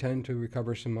they intend to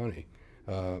recover some money.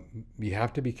 You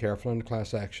have to be careful in the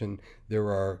class action. There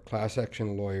are class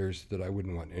action lawyers that I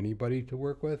wouldn't want anybody to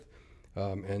work with,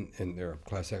 and there are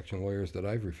class action lawyers that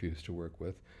I've refused to work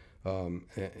with,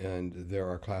 and there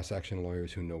are class action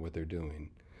lawyers who know what they're doing.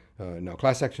 Now,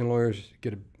 class action lawyers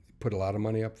put a lot of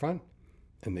money up front,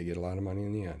 and they get a lot of money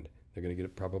in the end. They're going to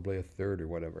get probably a third or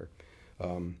whatever.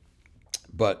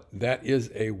 But that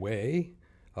is a way,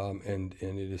 and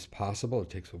it is possible. It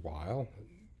takes a while.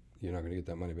 You're not going to get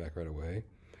that money back right away.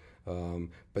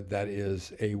 But that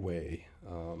is a way.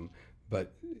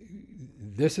 But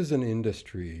this is an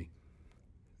industry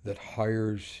that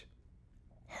hires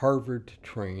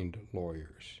Harvard-trained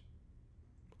lawyers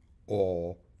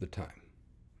all the time.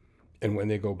 And when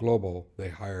they go global, they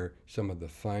hire some of the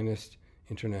finest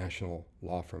international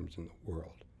law firms in the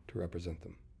world to represent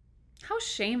them. How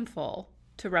shameful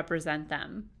to represent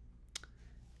them.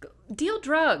 Deal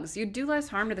drugs. You do less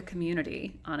harm to the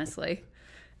community, honestly.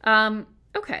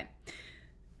 Okay.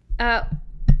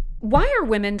 Why are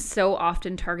women so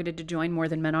often targeted to join more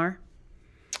than men are?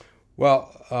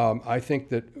 Well, I think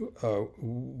that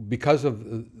because of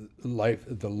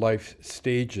the life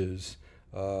stages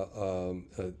that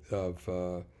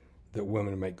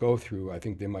women might go through, I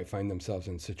think they might find themselves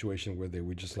in a situation where they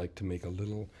would just like to make a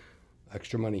little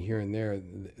extra money here and there.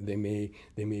 They may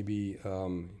be a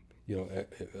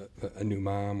new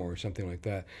mom or something like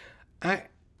that. I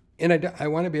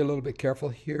want to be a little bit careful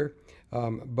here,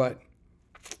 but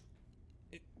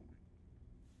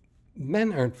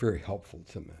men aren't very helpful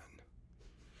to men.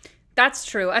 That's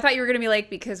true. I thought you were going to be like,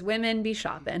 because women be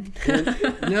shopping.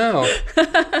 No.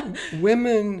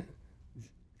 Women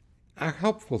are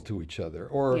helpful to each other,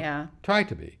 or try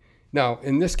to be. Now,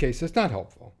 in this case, it's not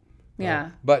helpful.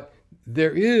 Yeah. But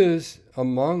there is,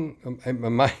 among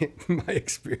my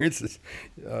experiences,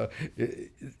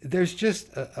 there's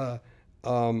just a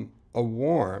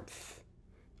warmth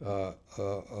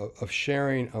of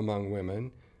sharing among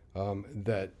women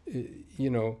that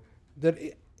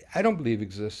I don't believe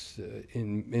exists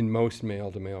in most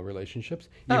male-to-male relationships,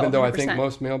 even though 100%. I think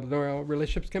most male-to-male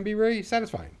relationships can be very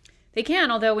satisfying. They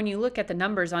can, although when you look at the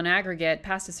numbers on aggregate,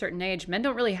 past a certain age, men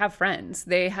don't really have friends.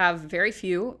 They have very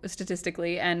few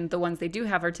statistically, and the ones they do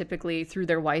have are typically through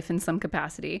their wife in some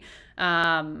capacity.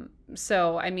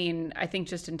 So, I mean, I think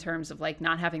just in terms of like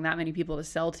not having that many people to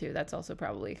sell to, that's also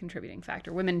probably a contributing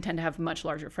factor. Women tend to have much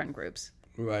larger friend groups.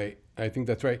 Right. I think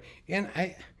that's right. And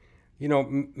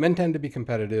men tend to be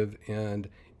competitive, and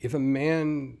if a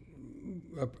man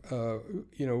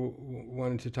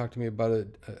wanted to talk to me about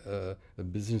a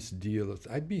business deal,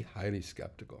 I'd be highly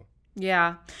skeptical.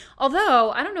 Yeah.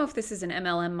 Although, I don't know if this is an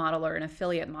MLM model or an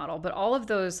affiliate model, but all of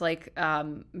those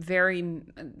very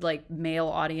male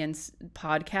audience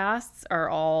podcasts are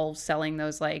all selling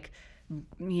those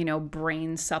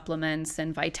brain supplements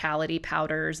and vitality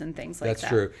powders and things like that. That's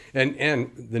true.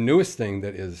 And the newest thing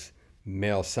that is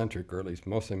male-centric, or at least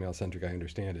mostly male-centric, I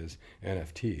understand, is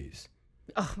NFTs.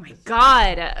 Oh my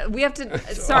God. We have to,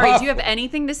 sorry, do you have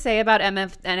anything to say about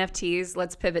NFTs?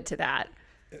 Let's pivot to that.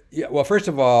 Yeah, well, first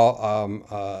of all,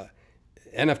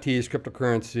 NFTs,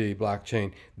 cryptocurrency,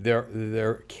 blockchain,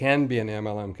 there can be an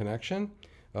MLM connection.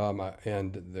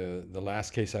 And the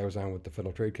last case I was on with the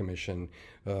Federal Trade Commission,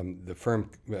 the firm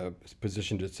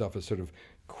positioned itself as sort of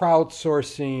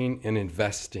crowdsourcing and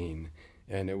investing,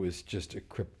 and it was just a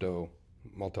crypto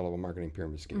multi-level marketing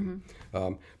pyramid scheme.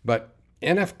 Mm-hmm. But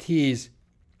NFTs,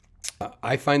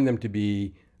 I find them to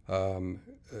be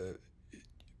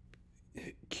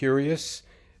curious,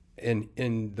 and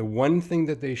the one thing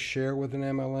that they share with an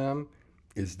MLM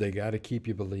is they got to keep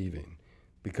you believing,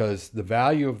 because the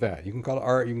value of that, you can call it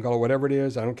art, you can call it whatever it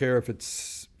is. I don't care if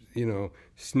it's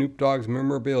Snoop Dogg's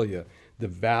memorabilia. The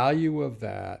value of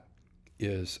that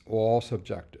is all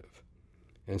subjective.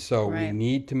 And so we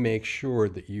need to make sure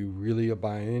that you really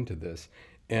buy into this.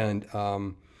 And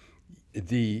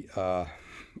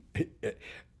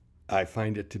I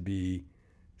find it to be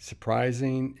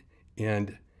surprising,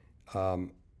 and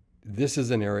this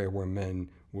is an area where men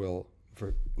will,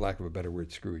 for lack of a better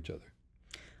word, screw each other.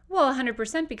 Well,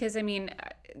 100%, because I mean,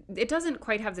 it doesn't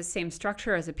quite have the same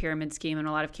structure as a pyramid scheme in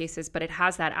a lot of cases, but it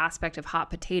has that aspect of hot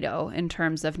potato in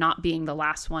terms of not being the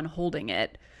last one holding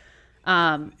it.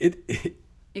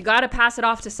 You got to pass it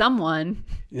off to someone.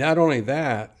 Not only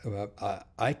that,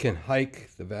 I can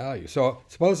hike the value. So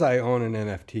suppose I own an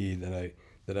NFT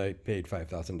that I paid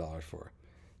 $5,000 for.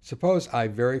 Suppose I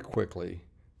very quickly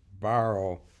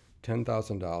borrow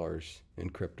 $10,000 in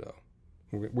crypto.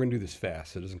 We're going to do this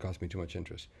fast, so it doesn't cost me too much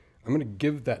interest. I'm going to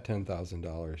give that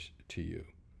 $10,000 to you.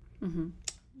 Mm-hmm.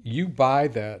 You buy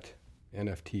that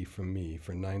NFT from me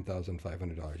for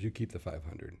 $9,500. You keep the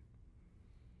 $500,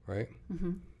 right?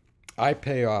 Mm-hmm. I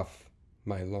pay off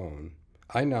my loan.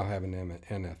 I now have an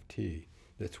NFT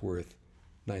that's worth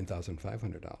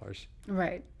 $9,500.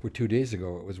 Right. Where 2 days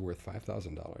ago it was worth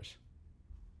 $5,000.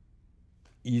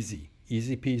 Easy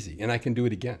peasy, and I can do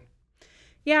it again.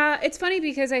 Yeah, it's funny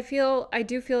because I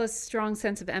do feel a strong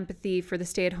sense of empathy for the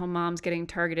stay-at-home moms getting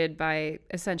targeted by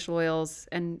essential oils,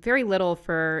 and very little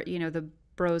for, the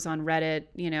bros on Reddit,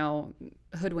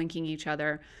 hoodwinking each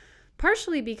other.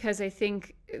 Partially because I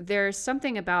think there's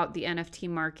something about the NFT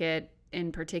market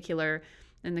in particular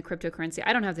and the cryptocurrency.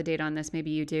 I don't have the data on this,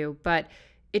 maybe you do, but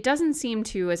it doesn't seem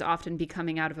to as often be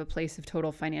coming out of a place of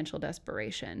total financial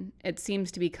desperation. It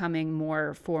seems to be coming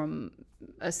more from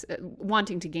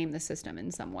wanting to game the system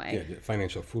in some way. Yeah,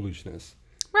 financial foolishness.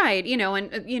 Right.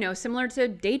 And, similar to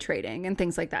day trading and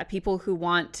things like that. People who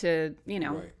want to,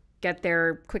 Right. get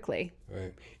there quickly.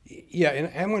 Right. Yeah,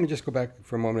 and I want to just go back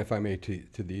for a moment, if I may, to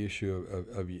the issue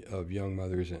of young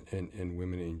mothers and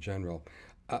women in general.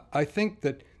 I think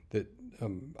that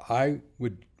I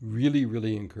would really,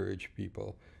 really encourage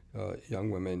people, young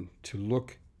women, to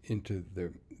look into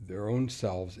their own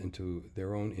selves, into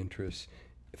their own interests,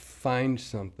 find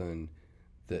something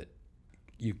that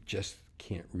you just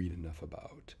can't read enough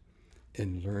about,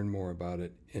 and learn more about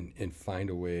it, and find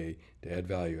a way to add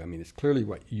value. I mean, it's clearly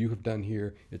what you have done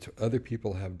here. It's what other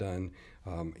people have done.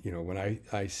 When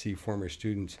I see former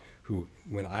students who,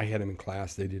 when I had them in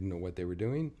class, they didn't know what they were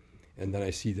doing, and then I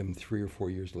see them 3 or 4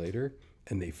 years later,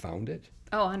 and they found it.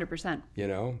 Oh, 100%.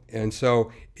 And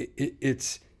so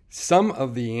it's some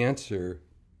of the answer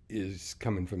is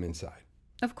coming from inside.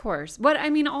 Of course. But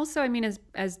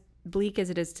as bleak as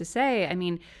it is to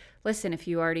say, listen, if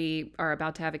you already are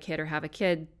about to have a kid or have a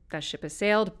kid, that ship has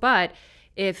sailed. But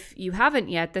if you haven't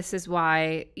yet, this is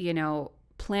why,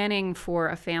 planning for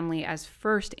a family as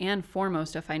first and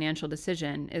foremost a financial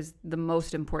decision is the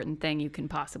most important thing you can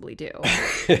possibly do.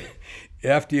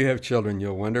 After you have children,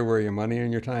 you'll wonder where your money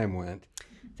and your time went.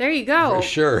 There you go. For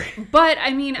sure. But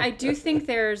I do think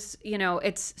there's,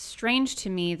 it's strange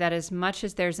to me that as much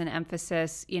as there's an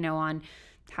emphasis, on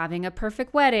having a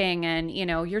perfect wedding and,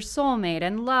 your soulmate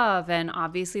and love, and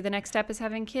obviously the next step is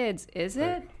having kids, is it?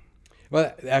 Right.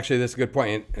 Well, actually, that's a good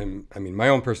point. And my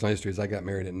own personal history is I got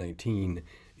married at 19,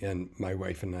 and my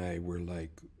wife and I were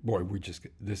like, boy,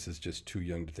 this is just too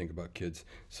young to think about kids.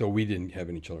 So we didn't have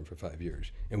any children for 5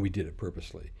 years, and we did it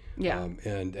purposely. Yeah.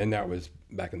 And that was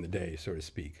back in the day, so to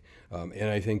speak. And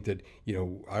I think that,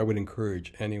 I would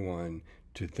encourage anyone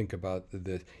to think about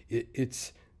this.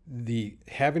 It's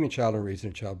having a child and raising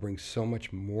a child brings so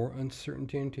much more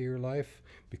uncertainty into your life,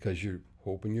 because you're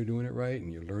hoping you're doing it right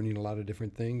and you're learning a lot of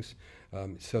different things.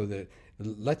 So that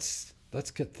let's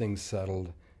get things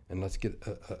settled, and let's get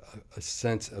a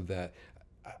sense of that.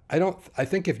 I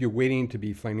think if you're waiting to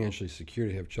be financially secure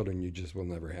to have children, you just will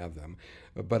never have them.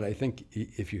 But I think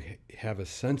if you have a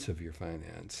sense of your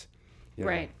finance,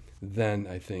 right, then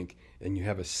I think, and you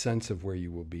have a sense of where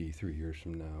you will be 3 years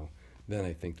from now, then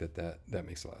I think that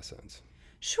makes a lot of sense.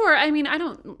 Sure. I'm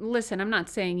not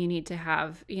saying you need to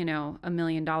have, $1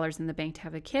 million in the bank to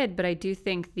have a kid, but I do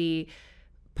think the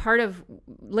part of,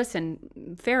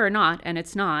 listen, fair or not, and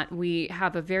it's not, we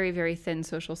have a very, very thin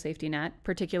social safety net,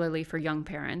 particularly for young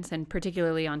parents, and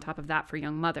particularly on top of that for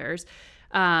young mothers.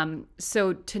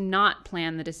 So to not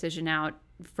plan the decision out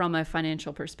from a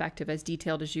financial perspective as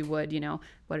detailed as you would,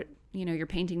 you're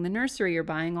painting the nursery, you're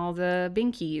buying all the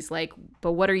binkies,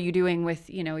 but what are you doing with,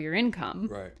 your income?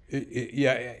 Right.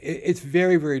 It's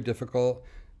very, very difficult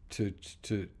to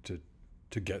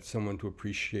get someone to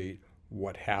appreciate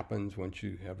what happens once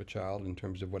you have a child, in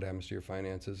terms of what happens to your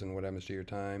finances, and what happens to your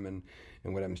time, and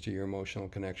what happens to your emotional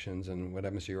connections, and what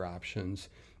happens to your options.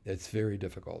 It's very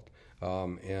difficult.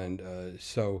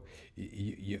 So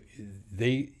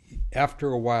after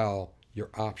a while, your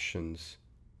options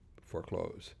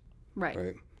foreclose.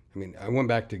 Right. I went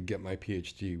back to get my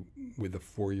PhD with a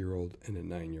 4-year-old and a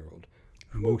 9-year-old.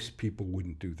 Most people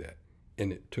wouldn't do that,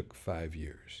 and it took 5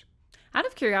 years. Out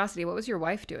of curiosity, what was your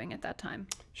wife doing at that time?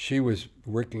 She was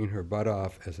working her butt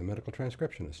off as a medical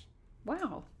transcriptionist.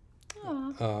 Wow.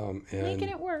 And making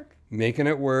it work. Making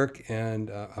it work. And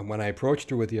when I approached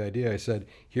her with the idea, I said,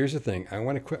 here's the thing. I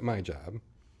want to quit my job.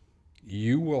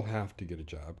 You will have to get a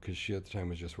job, because she at the time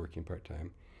was just working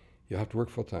part-time. You'll have to work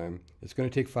full-time. It's going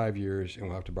to take 5 years, and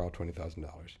we'll have to borrow $20,000.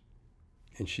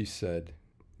 And she said,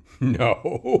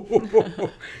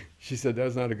 no. She said,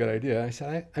 that's not a good idea. I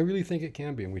said, I really think it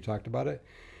can be. And we talked about it.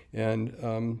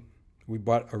 And we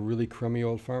bought a really crummy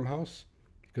old farmhouse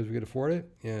because we could afford it.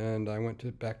 And I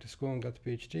went back to school and got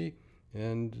the PhD,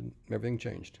 and everything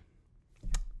changed.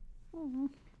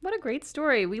 What a great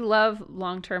story. We love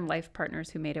long-term life partners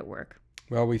who made it work.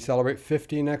 Well, we celebrate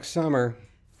 50 next summer.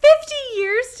 50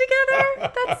 years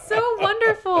together? That's so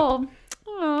wonderful.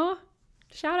 Aw.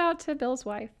 Shout out to Bill's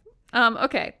wife.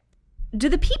 Okay. Do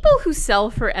the people who sell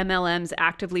for MLMs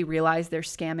actively realize they're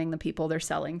scamming the people they're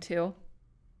selling to?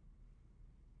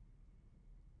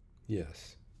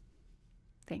 Yes.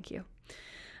 Thank you.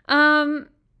 Are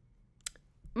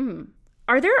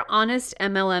there honest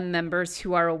MLM members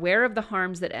who are aware of the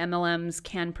harms that MLMs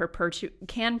can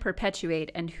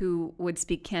perpetuate and who would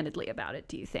speak candidly about it,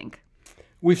 do you think?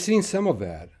 We've seen some of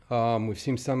that. We've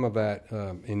seen some of that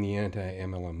in the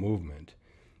anti-MLM movement.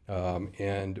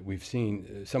 And we've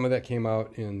seen some of that came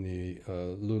out in the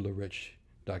Lula Rich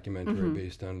documentary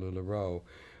based on Lula Rowe.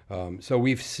 So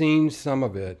we've seen some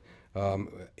of it,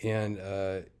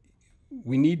 and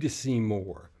we need to see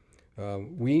more.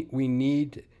 We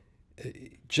need,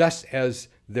 just as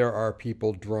there are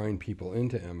people drawing people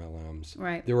into MLMs,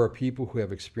 right, there are people who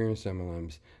have experienced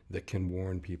MLMs that can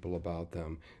warn people about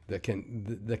them, that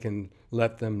can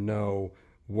let them know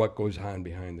what goes on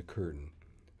behind the curtain.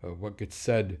 What gets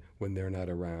said when they're not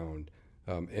around.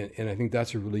 And I think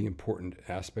that's a really important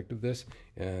aspect of this.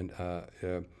 And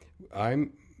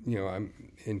I'm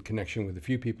in connection with a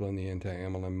few people in the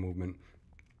anti-MLM movement,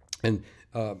 and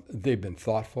they've been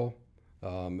thoughtful.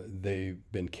 They've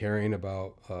been caring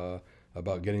about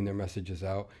getting their messages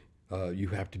out. You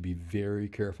have to be very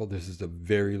careful. This is a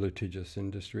very litigious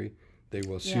industry. They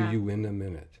will sue you in a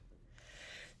minute.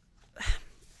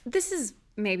 This is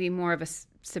maybe more of a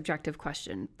subjective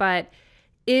question, but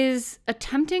is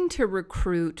attempting to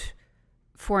recruit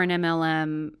for an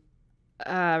MLM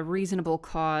a reasonable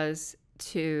cause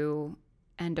to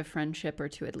end a friendship or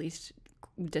to at least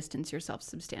distance yourself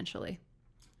substantially?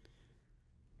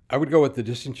 I would go with the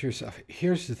distance yourself.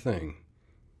 Here's the thing.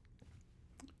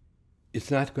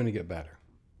 It's not going to get better.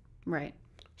 Right.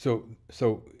 So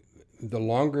the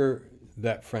longer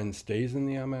that friend stays in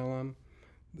the MLM,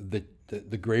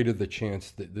 the greater the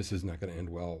chance that this is not going to end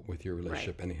well with your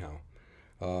relationship anyhow.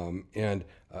 And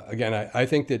again, I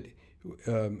think that,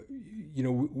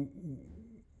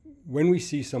 when we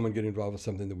see someone get involved with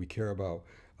something that we care about,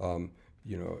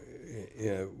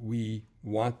 we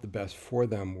want the best for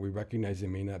them. We recognize they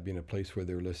may not be in a place where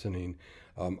they're listening.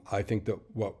 I think that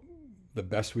what the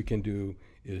best we can do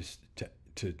is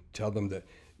to tell them that,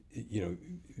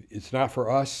 it's not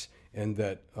for us, and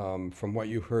that from what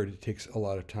you heard, it takes a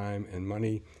lot of time and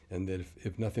money, and that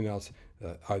if nothing else,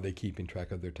 are they keeping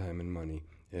track of their time and money?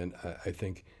 And I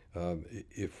think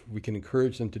if we can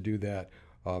encourage them to do that,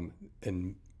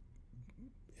 and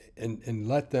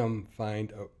let them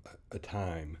find a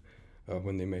time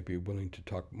when they might be willing to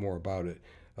talk more about it.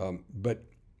 But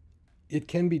it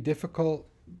can be difficult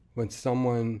when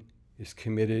someone is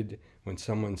committed, when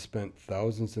someone spent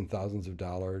thousands and thousands of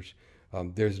dollars.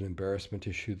 There's an embarrassment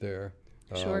issue there.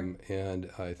 Sure. And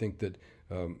I think that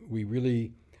we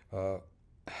really,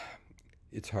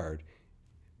 it's hard.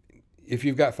 If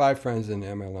you've got 5 friends in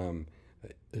MLM,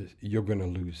 you're going to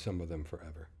lose some of them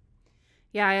forever.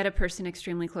 Yeah, I had a person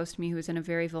extremely close to me who was in a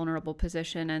very vulnerable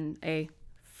position, and a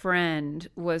friend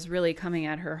was really coming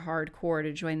at her hardcore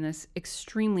to join this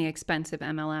extremely expensive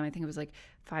MLM. I think it was like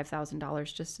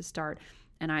 $5,000 just to start.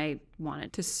 And I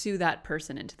wanted to sue that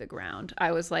person into the ground.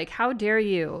 I was like, how dare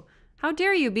you? How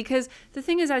dare you? Because the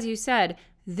thing is, as you said,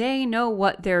 they know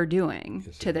what they're doing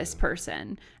to this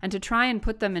person. And to try and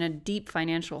put them in a deep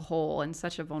financial hole in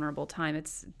such a vulnerable time,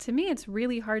 to me, it's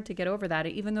really hard to get over that.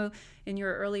 Even though in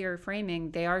your earlier framing,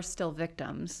 they are still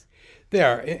victims. They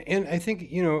are. And I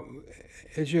think,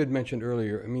 as you had mentioned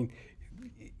earlier, I mean,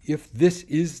 if this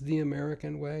is the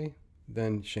American way,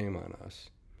 then shame on us.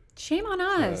 Shame on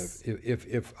us.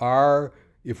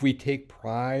 If we take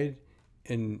pride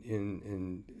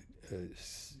in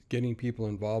getting people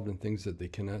involved in things that they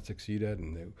cannot succeed at,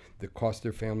 and that cost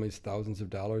their families thousands of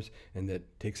dollars, and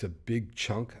that takes a big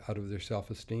chunk out of their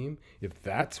self-esteem, if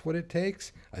that's what it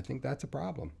takes, I think that's a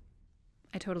problem.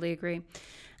 I totally agree.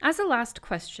 As a last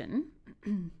question,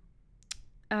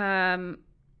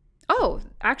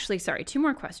 actually, sorry, 2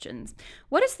 more questions.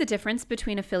 What is the difference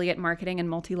between affiliate marketing and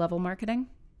multi-level marketing?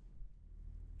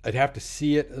 I'd have to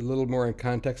see it a little more in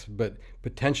context, but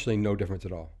potentially no difference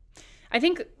at all. I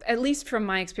think, at least from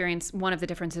my experience, one of the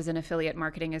differences in affiliate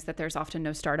marketing is that there's often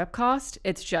no startup cost.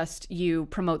 It's just you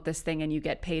promote this thing and you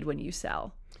get paid when you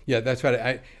sell. Yeah, that's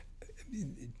right.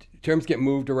 Terms get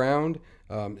moved around.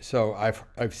 So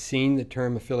I've seen the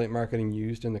term affiliate marketing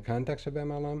used in the context of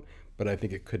MLM, but I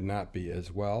think it could not be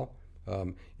as well.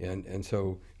 And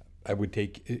so I would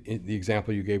take the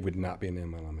example you gave would not be an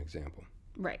MLM example.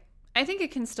 Right. I think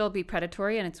it can still be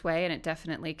predatory in its way, and it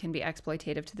definitely can be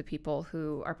exploitative to the people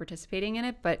who are participating in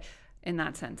it. But in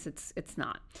that sense, it's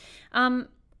not.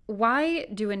 Why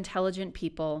do intelligent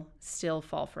people still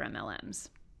fall for MLMs?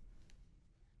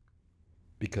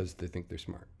 Because they think they're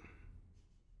smart.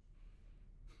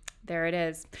 There it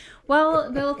is.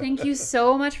 Well, Bill, thank you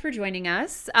so much for joining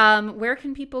us. Where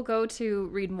can people go to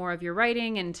read more of your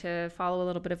writing and to follow a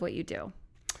little bit of what you do?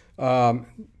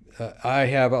 I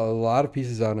have a lot of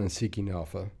pieces out on Seeking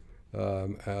Alpha,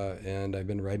 and I've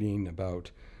been writing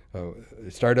about,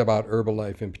 it started about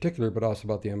Herbalife in particular, but also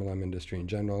about the MLM industry in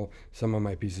general. Some of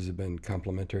my pieces have been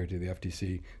complimentary to the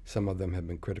FTC. Some of them have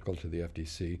been critical to the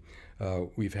FTC.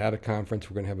 We've had a conference.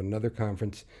 We're going to have another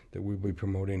conference that we'll be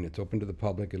promoting. It's open to the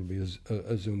public. It'll be a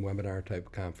Zoom webinar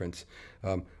type conference.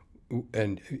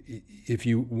 And if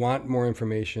you want more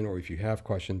information or if you have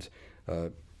questions,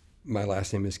 my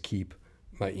last name is Keep.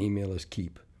 My email is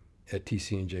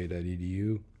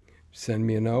keep@tcnj.edu. Send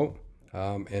me a note.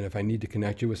 And if I need to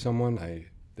connect you with someone,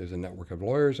 there's a network of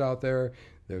lawyers out there.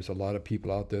 There's a lot of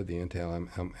people out there, the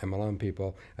anti-MLM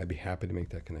people. I'd be happy to make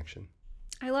that connection.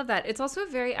 I love that. It's also a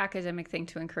very academic thing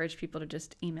to encourage people to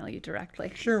just email you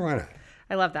directly. Sure, why not?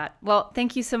 I love that. Well,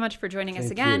 thank you so much for joining us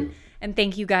again. You. And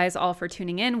thank you guys all for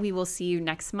tuning in. We will see you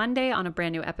next Monday on a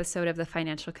brand new episode of the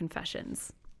Financial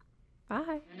Confessions.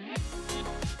 Bye.